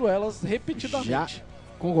estuprando elas repetidamente. Já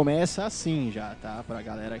começa assim já, tá? Pra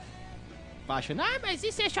galera que baixa. Ah, mas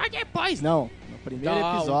isso é só depois. Não, no primeiro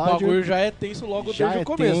episódio... O bagulho já é tenso logo desde o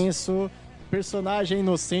começo. Tenso, personagem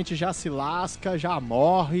inocente já se lasca, já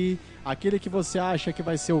morre. Aquele que você acha que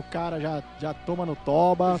vai ser o cara já toma no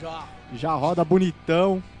toba, já roda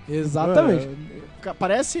bonitão. Exatamente.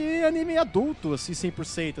 Parece anime adulto, assim,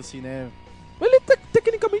 100%, assim, né? Ele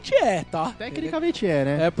tecnicamente tá? Tecnicamente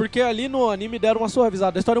né? É porque ali no anime deram uma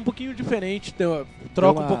suavizada. A história é um pouquinho diferente,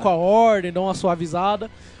 troca um pouco a ordem, dá uma suavizada.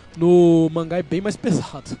 No mangá é bem mais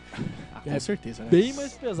pesado. Com certeza, né? Bem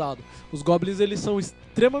mais pesado. Os goblins, eles são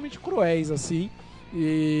extremamente cruéis, assim.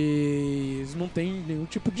 E eles não têm nenhum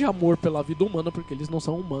tipo de amor pela vida humana, porque eles não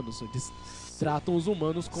são humanos. Eles tratam os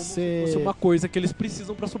humanos como se fosse uma coisa que eles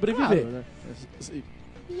precisam pra sobreviver. Claro, né?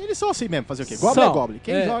 E eles são assim mesmo, fazer o quê? Goblin é Goblin.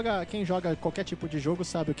 Quem joga qualquer tipo de jogo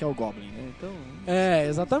sabe o que é o Goblin, né? Então...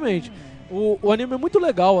 exatamente. O anime é muito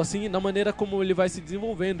legal, assim, na maneira como ele vai se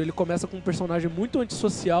desenvolvendo. Ele começa com um personagem muito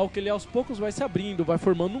antissocial, que ele aos poucos vai se abrindo, vai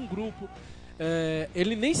formando um grupo.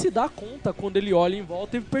 Ele nem se dá conta quando ele olha em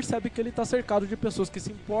volta e percebe que ele está cercado de pessoas que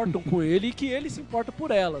se importam com ele e que ele se importa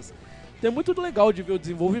por elas. Então é muito legal de ver o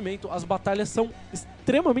desenvolvimento. As batalhas são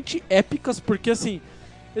extremamente épicas, porque assim,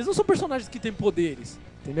 eles não são personagens que têm poderes,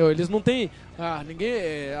 entendeu? Eles não têm...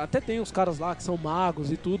 ninguém... até tem os caras lá que são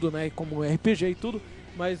magos e tudo, né? Como RPG e tudo,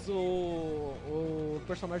 mas o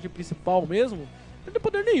personagem principal mesmo não tem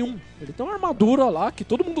poder nenhum. Ele tem uma armadura lá, que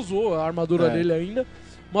todo mundo usou a armadura dele ainda.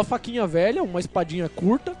 Uma faquinha velha, uma espadinha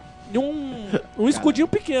curta e um escudinho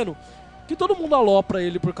pequeno. Que todo mundo alopra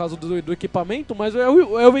ele por causa do equipamento, mas é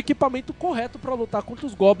o equipamento correto pra lutar contra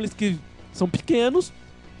os goblins que são pequenos,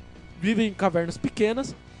 vivem em cavernas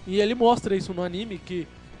pequenas. E ele mostra isso no anime, que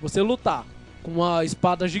você lutar com uma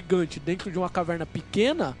espada gigante dentro de uma caverna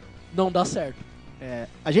pequena não dá certo.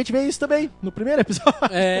 A gente vê isso também no primeiro episódio.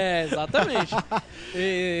 Exatamente.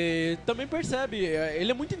 E também percebe,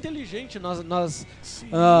 ele é muito inteligente nas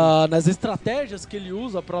estratégias que ele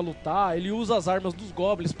usa pra lutar. Ele usa as armas dos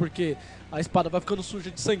goblins, porque a espada vai ficando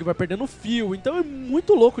suja de sangue, vai perdendo fio. Então é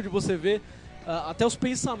muito louco de você ver até os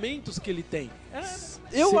pensamentos que ele tem.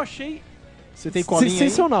 Eu achei Você tem colinha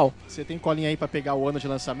sensacional. Aí? Você tem colinha aí pra pegar o ano de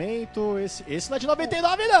lançamento? Esse não é de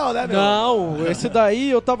 99 não, né, meu? Não, esse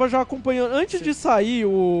daí eu tava já acompanhando. Antes de sair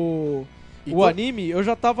o anime, eu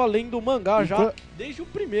já tava lendo o mangá já desde o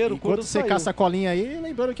primeiro, quando você saiu. caça a colinha aí,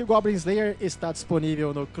 lembrando que o Goblin Slayer está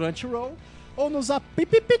disponível no Crunchyroll ou nos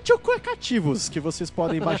aplicativos que vocês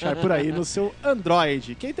podem baixar por aí no seu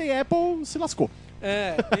Android. Quem tem Apple se lascou.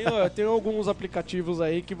 Tem alguns aplicativos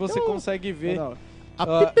aí que você consegue ver.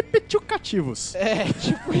 Aplicativos.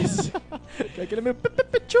 Tipo isso. É aquele meio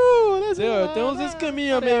tem uns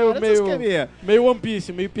esqueminha meio One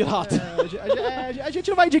Piece, meio pirata. A gente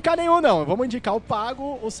não vai indicar nenhum, não. Vamos indicar o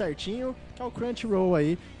pago, o certinho, que é o Crunchyroll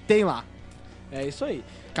aí. Tem lá. É isso aí.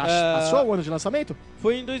 Passou o ano de lançamento?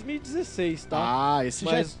 Foi em 2016, tá? Esse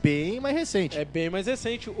já é bem mais recente. É bem mais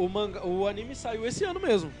recente. O anime saiu esse ano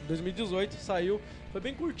mesmo. 2018 saiu. Foi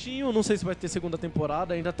bem curtinho, não sei se vai ter segunda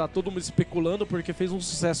temporada, ainda tá todo mundo especulando, porque fez um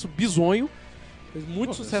sucesso bizonho. Fez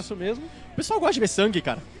muito sucesso mesmo. O pessoal gosta de ver sangue,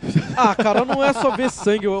 cara. Cara, não é só ver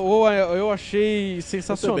sangue, eu achei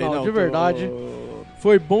sensacional, de verdade.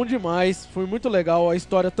 Foi bom demais, foi muito legal a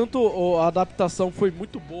história, tanto a adaptação foi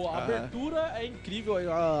muito boa, a abertura é incrível,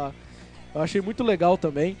 eu achei muito legal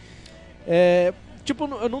também. Tipo,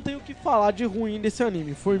 eu não tenho o que falar de ruim desse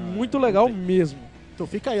anime, foi muito legal mesmo. Então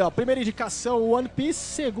fica aí, ó. Primeira indicação, One Piece.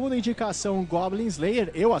 Segunda indicação, Goblin Slayer.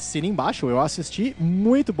 Eu assino embaixo, eu assisti,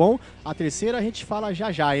 muito bom. A terceira a gente fala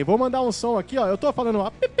já já. E vou mandar um som aqui, ó. Eu tô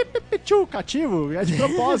falando pipiru cativo, é de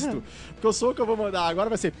propósito. Porque o som que eu vou mandar agora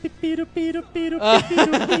vai ser pipiru, piru, piru,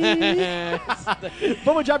 pipiru, piru.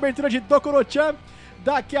 Vamos de abertura de Dokuro-chan.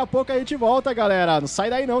 Daqui a pouco a gente volta, galera. Não sai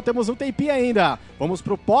daí não, temos um tempinho ainda. Vamos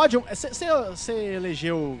pro pódio. Você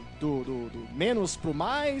elegeu do menos pro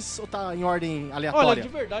mais ou tá em ordem aleatória? Olha, de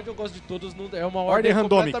verdade eu gosto de todos, é uma ordem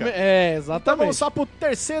randômica. Exatamente. Então vamos só pro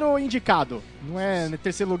terceiro indicado. Não é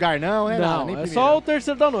terceiro lugar não, né? Não, nem é primeiro. só o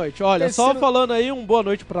terceiro da noite. Olha, Terceiro... só falando aí, boa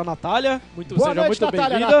noite pra Natália. Boa noite, muito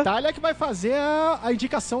Natália. bem-vinda. Natália que vai fazer a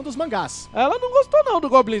indicação dos mangás. Ela não gostou não do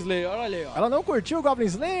Goblin Slayer, olha aí, ó. Ela não curtiu o Goblin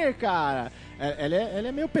Slayer, cara. Ela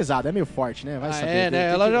é meio pesada, é meio forte, né? Vai saber.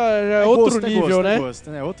 Né? Ela já é outro nível, né?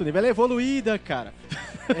 É outro nível. Ela é evoluída, cara.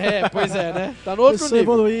 Pois é, né? Tá no outro Pessoa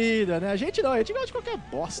nível. evoluída, né? A gente gosta de qualquer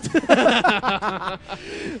bosta.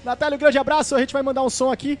 Natália, um grande abraço. A gente vai mandar um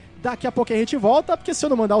som aqui. Daqui a pouco a gente volta, porque se eu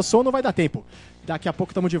não mandar o som não vai dar tempo. Daqui a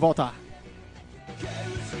pouco tamo de volta.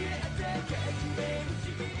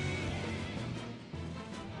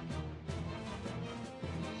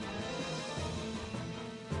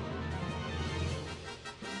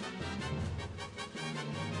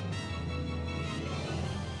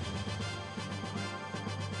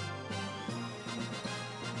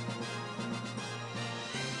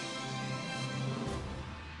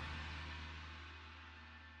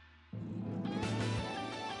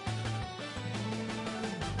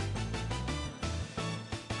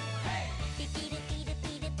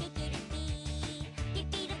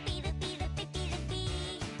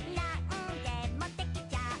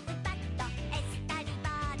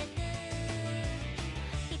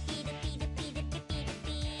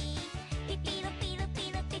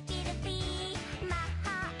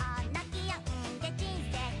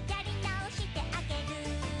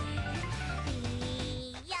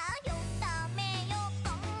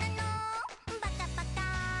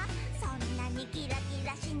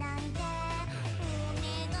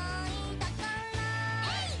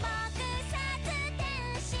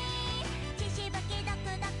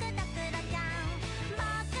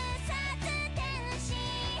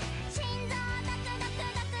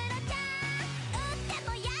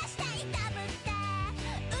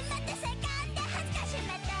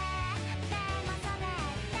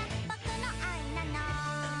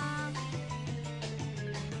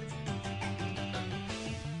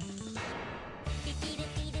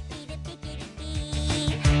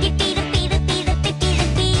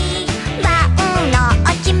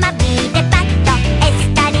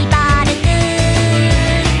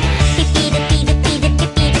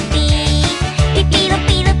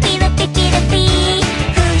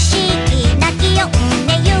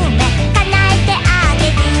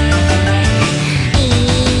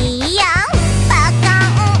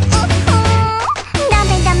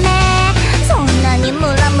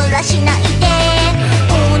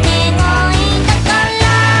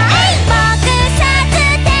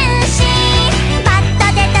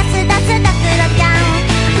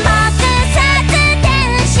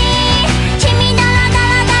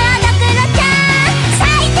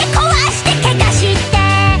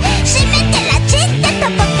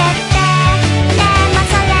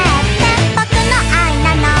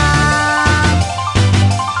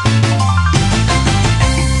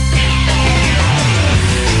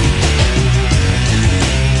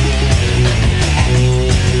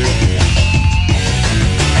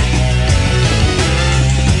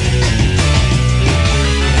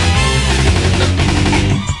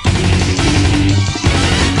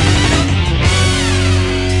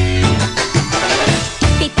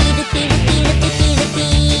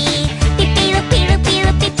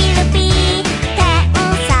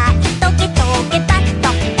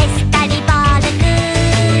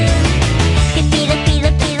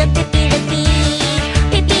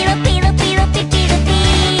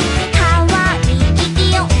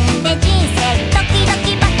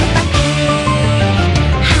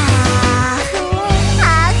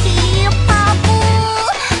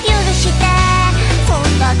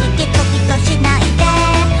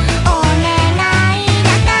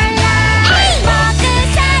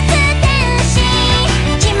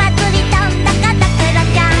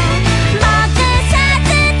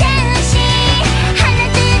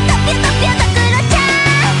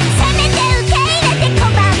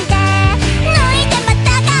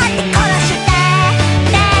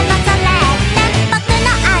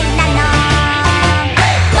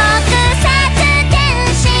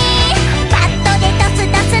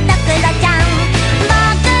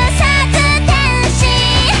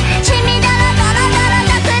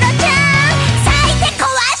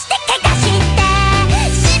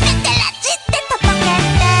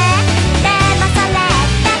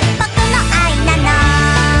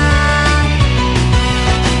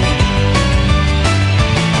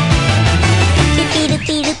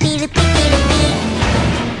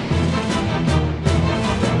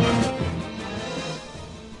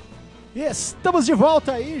 Estamos de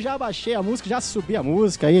volta aí, já baixei a música, já subi a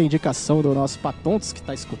música aí, a indicação do nosso Patontos que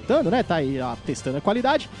tá escutando, né? Tá aí testando a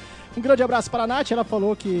qualidade. Um grande abraço para a Nath, ela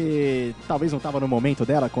falou que talvez não tava no momento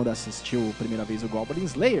dela quando assistiu a primeira vez o Goblin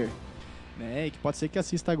Slayer, né? E que pode ser que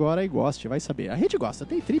assista agora e goste, vai saber. A gente gosta,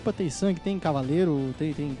 tem tripa, tem sangue, tem cavaleiro,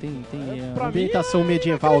 tem ambientação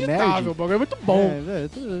medieval nerd. O bagulho é muito bom.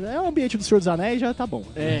 É o ambiente do Senhor dos Anéis, já tá bom.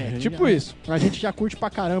 Tipo isso. A gente já curte pra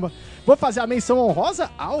caramba. Vou fazer a menção honrosa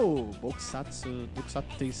ao Bokusatsu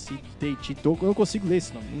Teichi. Eu não consigo ler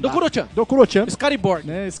esse nome. Dokuro-chan. Skyborg.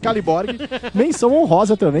 Né? Excaliborg. Menção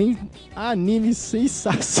honrosa também. Anime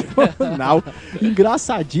sensacional.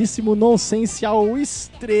 Engraçadíssimo, nonsense ao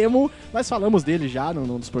extremo. Nós falamos dele já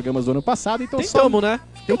num dos programas do ano passado. Então Tentamos, né?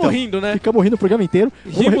 Ficamos rindo, né? Ficamos rindo o programa inteiro.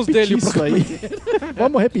 Rimos dele isso aí.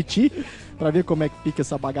 Vamos repetir pra ver como é que fica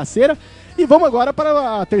essa bagaceira. E vamos agora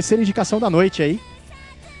para a terceira indicação da noite aí.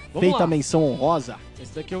 Feita a menção honrosa.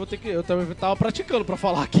 Esse daqui eu também tava praticando pra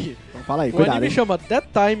falar aqui. Então fala aí, o cuidado, anime hein? chama That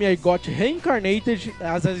Time I Got Reincarnated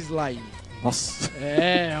as a Slime. Nossa.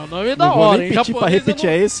 É o nome da Não vou hora. nem pedir pra repetir,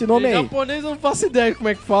 é esse nome aí. Em japonês eu não faço ideia de como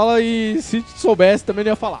é que fala e se soubesse também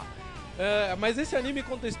não ia falar. Mas esse anime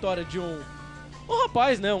conta a história de um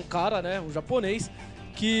rapaz, né? Um cara, né? Um japonês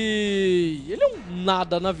que ele é um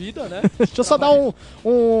nada na vida, né? Deixa eu só dar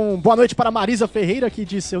um boa noite para Marisa Ferreira, que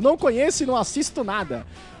disse: eu não conheço e não assisto nada,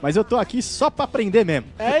 mas eu tô aqui só pra aprender mesmo.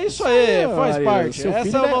 É isso aí, faz parte.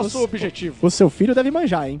 Esse é o nosso objetivo. O seu filho deve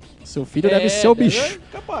manjar, hein? O seu filho deve ser o bicho.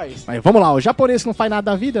 Capaz. Mas vamos lá, o japonês que não faz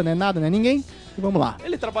nada da vida, né? Nada, né? Ninguém. E vamos lá.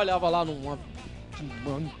 Ele trabalhava lá numa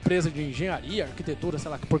empresa de engenharia, arquitetura,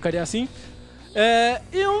 sei lá, que porcaria assim.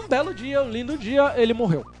 E um belo dia, um lindo dia, ele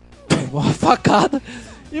morreu. Uma facada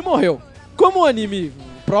e morreu. Como o anime,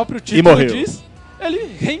 o próprio título diz, ele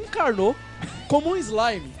reencarnou como um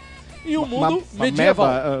slime em um mundo medieval.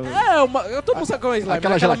 Todo mundo sabe como é slime.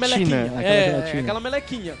 Aquela gelatina. Aquela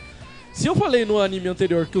melequinha. Se eu falei no anime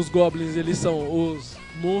anterior que os goblins eles são os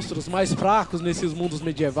monstros mais fracos nesses mundos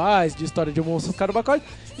medievais, de história de monstros carabacóis,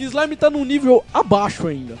 slime tá num nível abaixo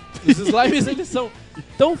ainda. Os slimes eles são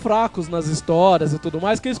tão fracos nas histórias e tudo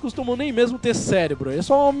mais que eles costumam nem mesmo ter cérebro. É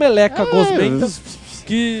só uma meleca gosmenta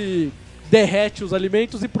que derrete os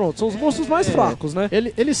alimentos e pronto. São os monstros mais fracos, né?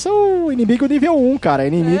 Eles são inimigo nível 1, cara.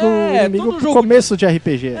 Inimigo pro começo de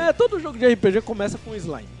RPG. Todo jogo de RPG começa com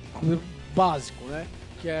slime. Básico, né?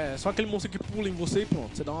 Que é só aquele monstro que pula em você e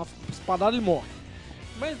pronto. Você dá uma espadada e ele morre.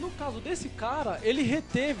 Mas no caso desse cara, ele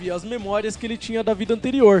reteve as memórias que ele tinha da vida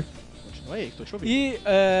anterior. Continua aí, tô te ouvindo.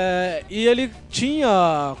 E ele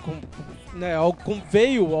tinha...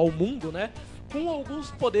 veio ao mundo, né? Com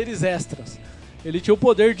alguns poderes extras. Ele tinha o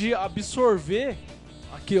poder de absorver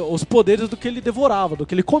os poderes do que ele devorava, do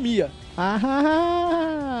que ele comia.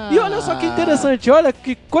 E olha só que interessante, olha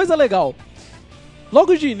que coisa legal.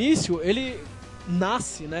 Logo de início, ele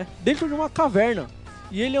nasce, né, dentro de uma caverna.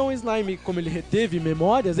 E ele é um slime, como ele reteve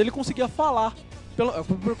memórias, ele conseguia falar.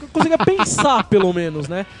 Conseguia pensar, pelo menos,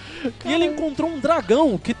 né? E ele encontrou um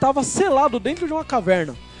dragão que estava selado dentro de uma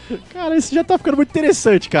caverna. Cara, isso já tá ficando muito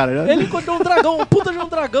interessante, cara. Ele encontrou um dragão, um puta de um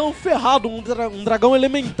dragão ferrado, um dragão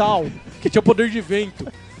elemental, que tinha poder de vento.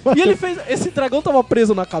 E ele fez... Esse dragão tava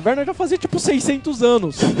preso na caverna já fazia tipo 600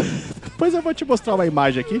 anos. Depois eu vou te mostrar uma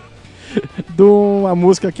imagem aqui de uma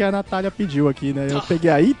música que a Natália pediu aqui, né? Eu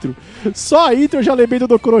peguei a intro, só a intro eu já lembrei do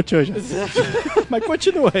Dokuro-chan já. Mas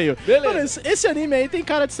continua aí. Beleza. Esse anime aí tem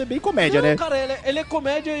cara de ser bem comédia, né? Cara, ele é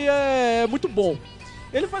comédia e é muito bom.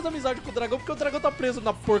 Ele faz amizade com o dragão porque o dragão tá preso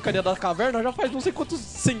na porcaria da caverna já faz não sei quantos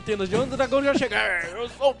centenas de anos. O dragão já chega, eu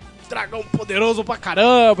sou um dragão poderoso pra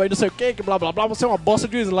caramba e não sei o que blá blá blá, você é uma bosta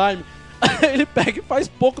de um slime. Aí ele pega e faz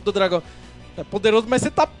pouco do dragão. É poderoso, mas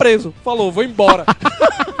você tá preso. Falou, vou embora.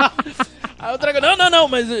 Aí o dragão, não,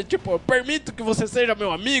 mas tipo, eu permito que você seja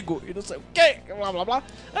meu amigo e não sei o que, blá blá blá.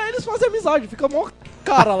 Aí eles fazem amizade, fica mó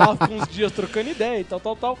cara lá, com uns dias trocando ideia e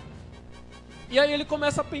tal. E aí ele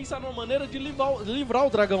começa a pensar numa maneira de livrar o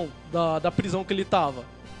dragão da prisão que ele tava.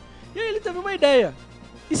 E aí ele teve uma ideia.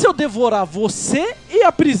 E se eu devorar você e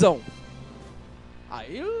a prisão?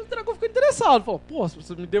 Aí o dragão ficou interessado. Falou, pô, se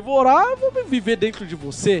você me devorar, eu vou viver dentro de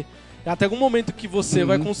você. E até algum momento que você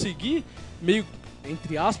vai conseguir, meio,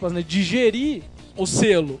 entre aspas, né, digerir o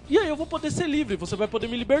selo. E aí eu vou poder ser livre, você vai poder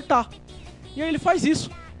me libertar. E aí ele faz isso.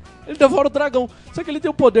 Ele devora o dragão. Só que ele tem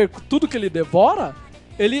o poder, tudo que ele devora...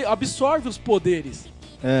 Ele absorve os poderes.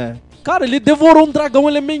 Cara, ele devorou um dragão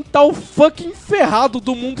elemental fucking ferrado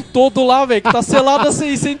do mundo todo lá, velho. Que tá selado há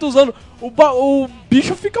 600 anos. O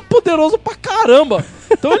bicho fica poderoso pra caramba.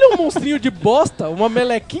 Então ele é um monstrinho de bosta, uma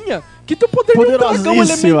melequinha, que tem o poder de um dragão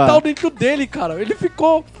elemental dentro dele, cara. Ele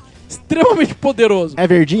ficou extremamente poderoso. É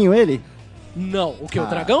verdinho ele? Não, o que? O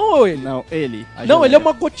dragão ou ele? Não, ele. a Não, ele geleia. é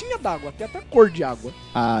uma gotinha d'água, tem até cor de água.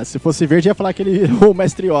 Ah, se fosse verde, ia falar que ele virou o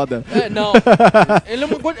Mestre Yoda. Não.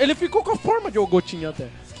 Ele ficou com a forma de uma gotinha até.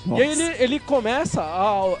 Nossa. E aí ele começa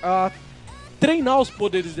a treinar os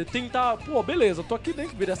poderes dele, tentar, pô, beleza, eu tô aqui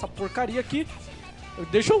dentro, virei essa porcaria aqui,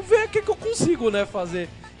 deixa eu ver o que eu consigo, né, fazer.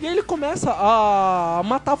 E aí ele começa a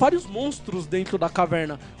matar vários monstros dentro da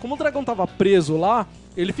caverna. Como o dragão tava preso lá,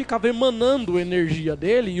 ele ficava emanando energia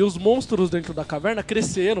dele e os monstros dentro da caverna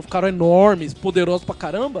cresceram, ficaram enormes, poderosos pra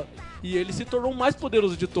caramba. E ele se tornou o mais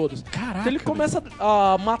poderoso de todos. Caraca, então ele começa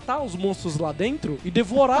a matar os monstros lá dentro e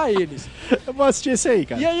devorar eles. Eu vou assistir esse aí,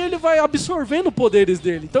 cara. E aí ele vai absorvendo poderes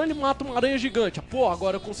dele. Então ele mata uma aranha gigante. Pô,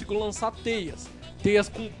 agora eu consigo lançar teias. Teias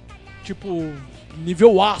com, tipo,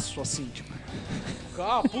 nível aço, assim, tipo.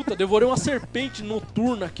 Ah, puta, devorei uma serpente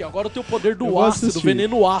noturna aqui. Agora eu tenho o poder Eu do vou ácido, assistir.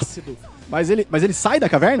 veneno ácido. Mas ele sai da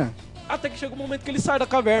caverna? Até que chega o momento que ele sai da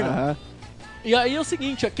caverna. Aham. E aí é o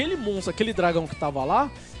seguinte, aquele monstro, aquele dragão que tava lá,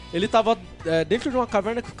 ele tava dentro de uma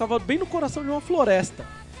caverna que ficava bem no coração de uma floresta.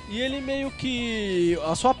 E ele meio que...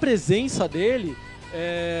 A sua presença dele...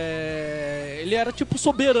 ele era tipo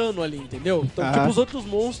soberano ali, entendeu? Então, Aham. tipo, os outros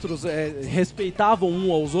monstros respeitavam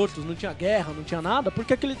um aos outros, não tinha guerra, não tinha nada,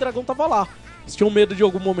 porque aquele dragão tava lá. Eles tinham medo de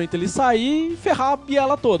algum momento ele sair e ferrar a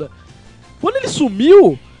biela toda. Quando ele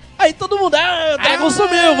sumiu, aí todo mundo, o dragão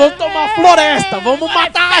sumiu, vamos tomar floresta, vamos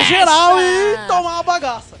matar geral e tomar uma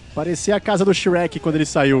bagaça. Parecia a casa do Shrek quando ele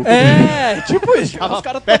saiu. Tipo isso, os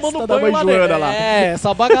caras tomando da banho mãe lá Joana dentro. lá.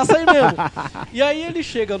 Essa bagaça aí mesmo. E aí ele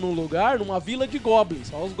chega num lugar, numa vila de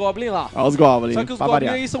goblins, ó os goblins lá. Olha os Goblins. Só que os pra goblins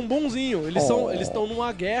variar. aí são bonzinhos, eles estão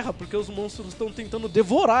numa guerra porque os monstros estão tentando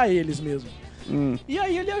devorar eles mesmo. E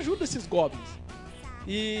aí ele ajuda esses goblins.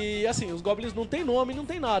 E assim, os goblins não tem nome, não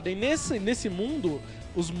tem nada. E nesse mundo,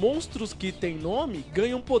 os monstros que tem nome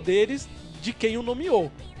ganham poderes de quem o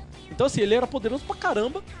nomeou. Então assim, ele era poderoso pra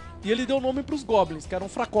caramba e ele deu nome pros goblins, que eram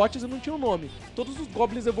fracotes e não tinham nome. Todos os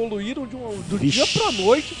goblins evoluíram do dia pra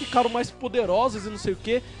noite, ficaram mais poderosos e não sei o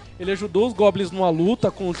que. Ele ajudou os goblins numa luta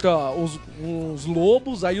contra os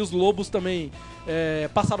lobos, aí os lobos também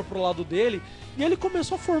passaram pro lado dele. E ele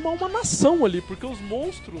começou a formar uma nação ali, porque os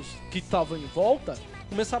monstros que estavam em volta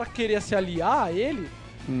começaram a querer se aliar a ele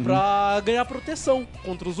pra ganhar proteção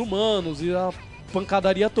contra os humanos e a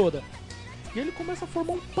pancadaria toda. E ele começa a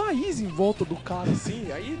formar um país em volta do cara, assim.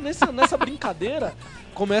 Aí nessa brincadeira,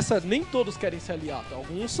 nem todos querem se aliar.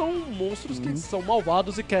 Alguns são monstros que são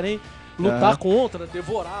malvados e querem lutar contra,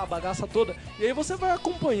 devorar a bagaça toda. E aí você vai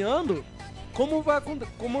acompanhando como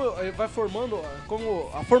vai formando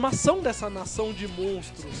a formação dessa nação de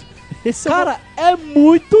monstros. Cara, é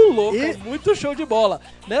muito louco, é muito show de bola.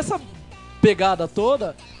 Nessa pegada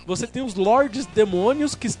toda, você tem os lords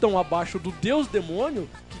demônios que estão abaixo do deus demônio,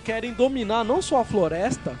 que querem dominar não só a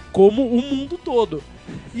floresta, como o mundo todo.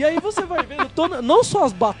 E aí você vai vendo não só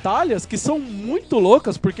as batalhas, que são muito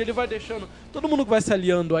loucas, porque ele vai deixando... Todo mundo que vai se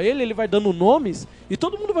aliando a ele vai dando nomes, e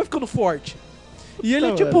todo mundo vai ficando forte. E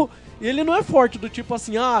ele, tipo... Ele não é forte do tipo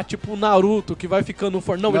assim, tipo Naruto, que vai ficando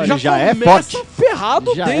forte. Não, ele já é começa forte.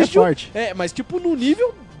 ferrado Já desde é forte. mas tipo no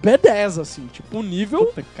nível B10, assim. Tipo, nível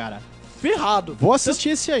Puta, cara. ferrado. Vou assistir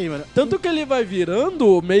esse aí, mano. Tanto que ele vai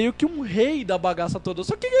virando meio que um rei da bagaça toda.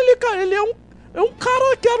 Só que ele, cara, ele é um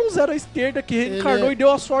cara que era um zero à esquerda, que reencarnou e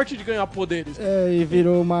deu a sorte de ganhar poderes. E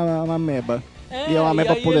virou uma meba. E é uma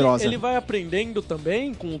meba aí poderosa. Ele vai aprendendo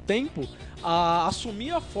também, com o tempo, a assumir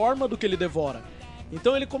a forma do que ele devora.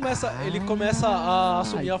 Então ele começa a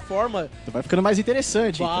assumir a forma. Então vai ficando mais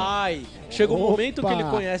interessante. Vai. Então. Chega um momento que Opa. ele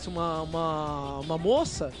conhece uma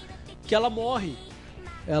moça que ela morre.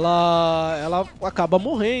 Ela acaba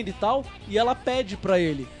morrendo e tal. E ela pede pra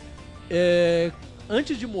ele: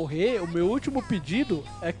 antes de morrer, o meu último pedido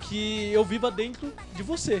é que eu viva dentro de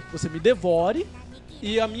você. Você me devore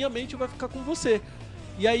e a minha mente vai ficar com você.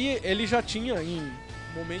 E aí ele já tinha, em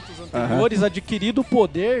momentos anteriores, adquirido o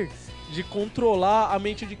poder de controlar a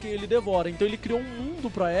mente de quem ele devora. Então ele criou um mundo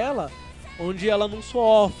pra ela onde ela não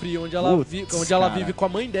sofre, onde ela vive com a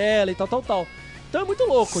mãe dela e tal. Então é muito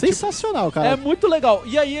louco. Sensacional, tipo, cara. É muito legal.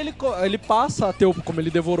 E aí ele passa a ter, como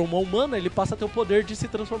ele devorou uma humana, ele passa a ter o poder de se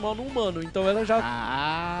transformar num humano. Então ela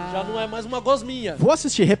já não é mais uma gosminha. Vou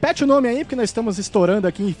assistir. Repete o nome aí, porque nós estamos estourando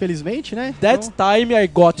aqui, infelizmente, né? That time I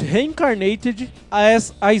got reincarnated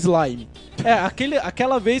as a slime.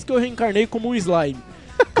 Aquela vez que eu reencarnei como um slime.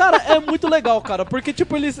 Cara, é muito legal, cara, porque,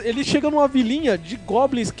 tipo, ele chega numa vilinha de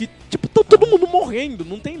goblins que, tipo, tá todo mundo morrendo,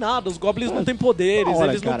 não tem nada, os goblins não têm poderes,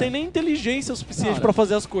 eles não têm nem inteligência suficiente pra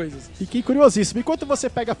fazer as coisas. Fiquei curiosíssimo. Enquanto você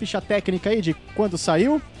pega a ficha técnica aí de quando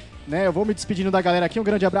saiu, né, eu vou me despedindo da galera aqui. Um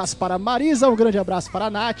grande abraço para a Marisa, um grande abraço para a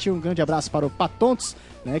Nath, um grande abraço para o Patontos,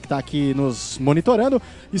 né, que tá aqui nos monitorando.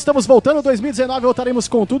 Estamos voltando, 2019, voltaremos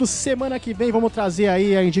com tudo. Semana que vem vamos trazer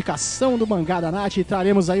aí a indicação do mangá da Nath,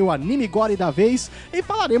 traremos aí o anime gore da vez e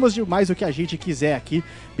falaremos de mais o que a gente quiser aqui.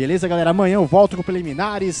 Beleza, galera? Amanhã eu volto com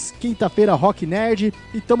preliminares, quinta-feira Rock Nerd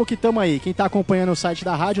e tamo que tamo aí. Quem tá acompanhando o site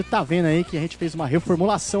da rádio tá vendo aí que a gente fez uma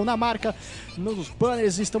reformulação na marca, nos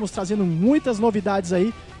banners, estamos trazendo muitas novidades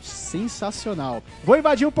aí, sensacional. Vou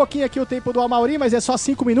invadir um pouquinho aqui o tempo do Amauri, mas é só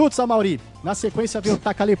 5 minutos, Amauri. Na sequência vem o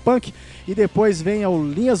Takale Punk e depois vem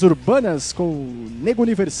o Linhas Urbanas com o Nego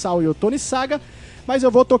Universal e o Tony Saga. Mas eu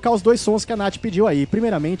vou tocar os dois sons que a Nath pediu aí.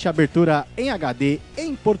 Primeiramente, a abertura em HD,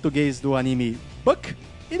 em português do anime Buck.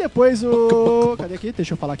 E depois o... Cadê aqui?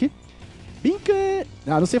 Deixa eu falar aqui. Binka...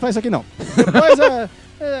 Ah, não sei fazer isso aqui não. Depois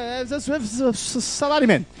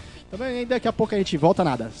Salaryman. Também daqui a pouco a gente volta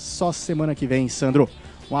nada. Só semana que vem, Sandro.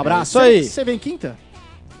 Um abraço. É isso aí. Você vem quinta?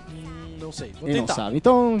 Não sei, vou Ele tentar. não sabe.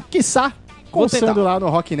 Então, quiçá, com Vou o Sandro tentar. lá no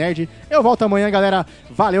Rock Nerd. Eu volto amanhã, galera.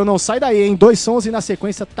 Valeu, não sai daí, hein? 2 sons e na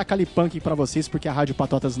sequência Takali Punk pra vocês, porque a Rádio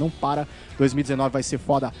Patotas não para. 2019 vai ser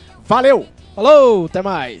foda. Valeu! Falou, até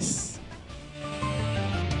mais.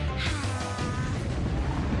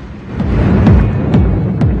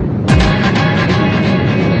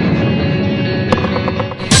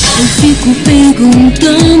 Eu fico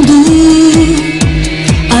perguntando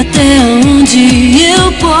até onde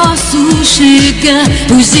eu posso chegar.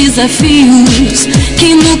 Os desafios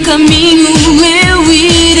que no caminho eu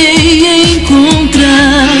irei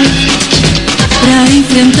encontrar pra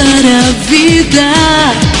enfrentar a vida.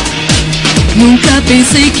 Nunca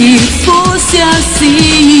pensei que fosse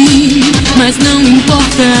assim, mas não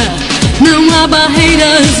importa, não há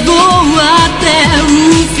barreiras, vou até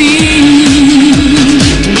o fim.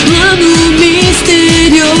 Um plano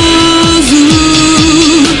misterioso,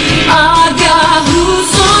 agarro o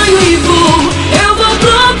sonho e vou, eu vou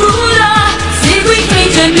procurar. Sigo em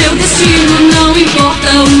frente, é meu destino, não importa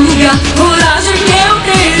o lugar. Coragem eu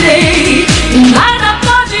terei, nada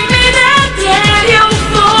pode me deter. Eu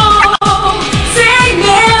vou, sem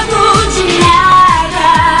medo de nada,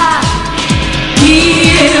 e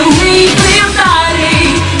eu enfrentarei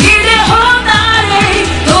e derrotarei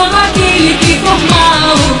todo aquele que for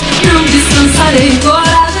mal. Não descansarei,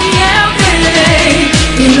 coragem eu terei,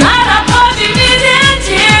 e nada pode me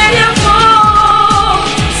deter. Eu vou,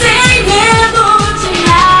 sem medo de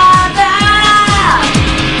nada,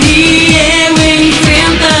 e eu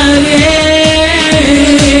enfrentarei.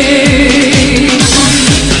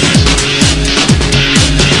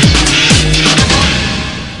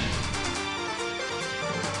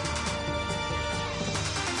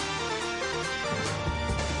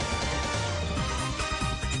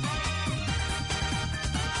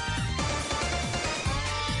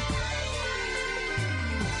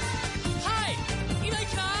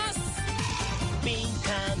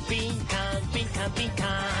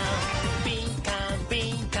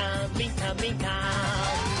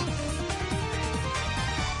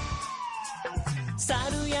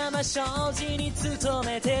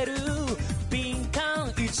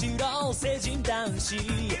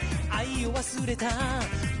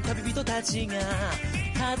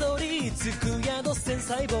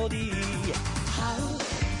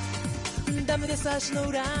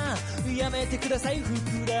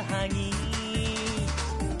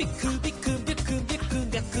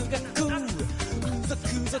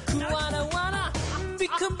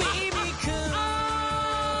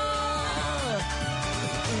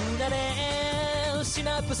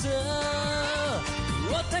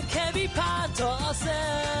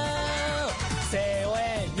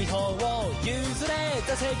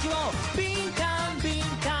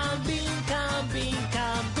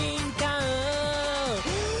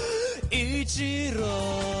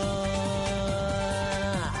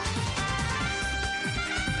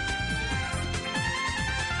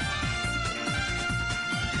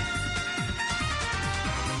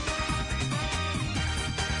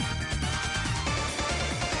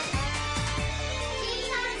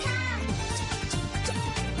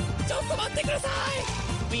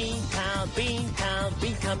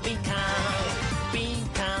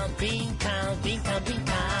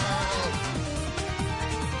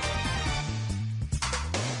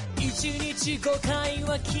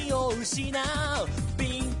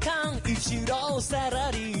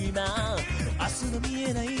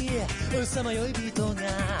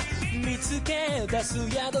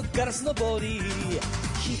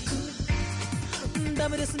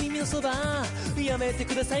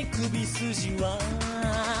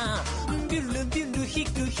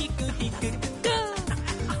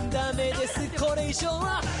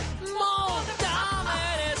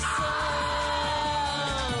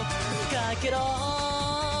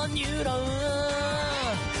 ろう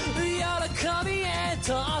喜びへ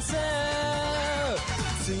とす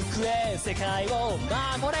救え世界を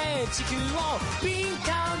守れ地球を敏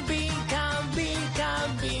感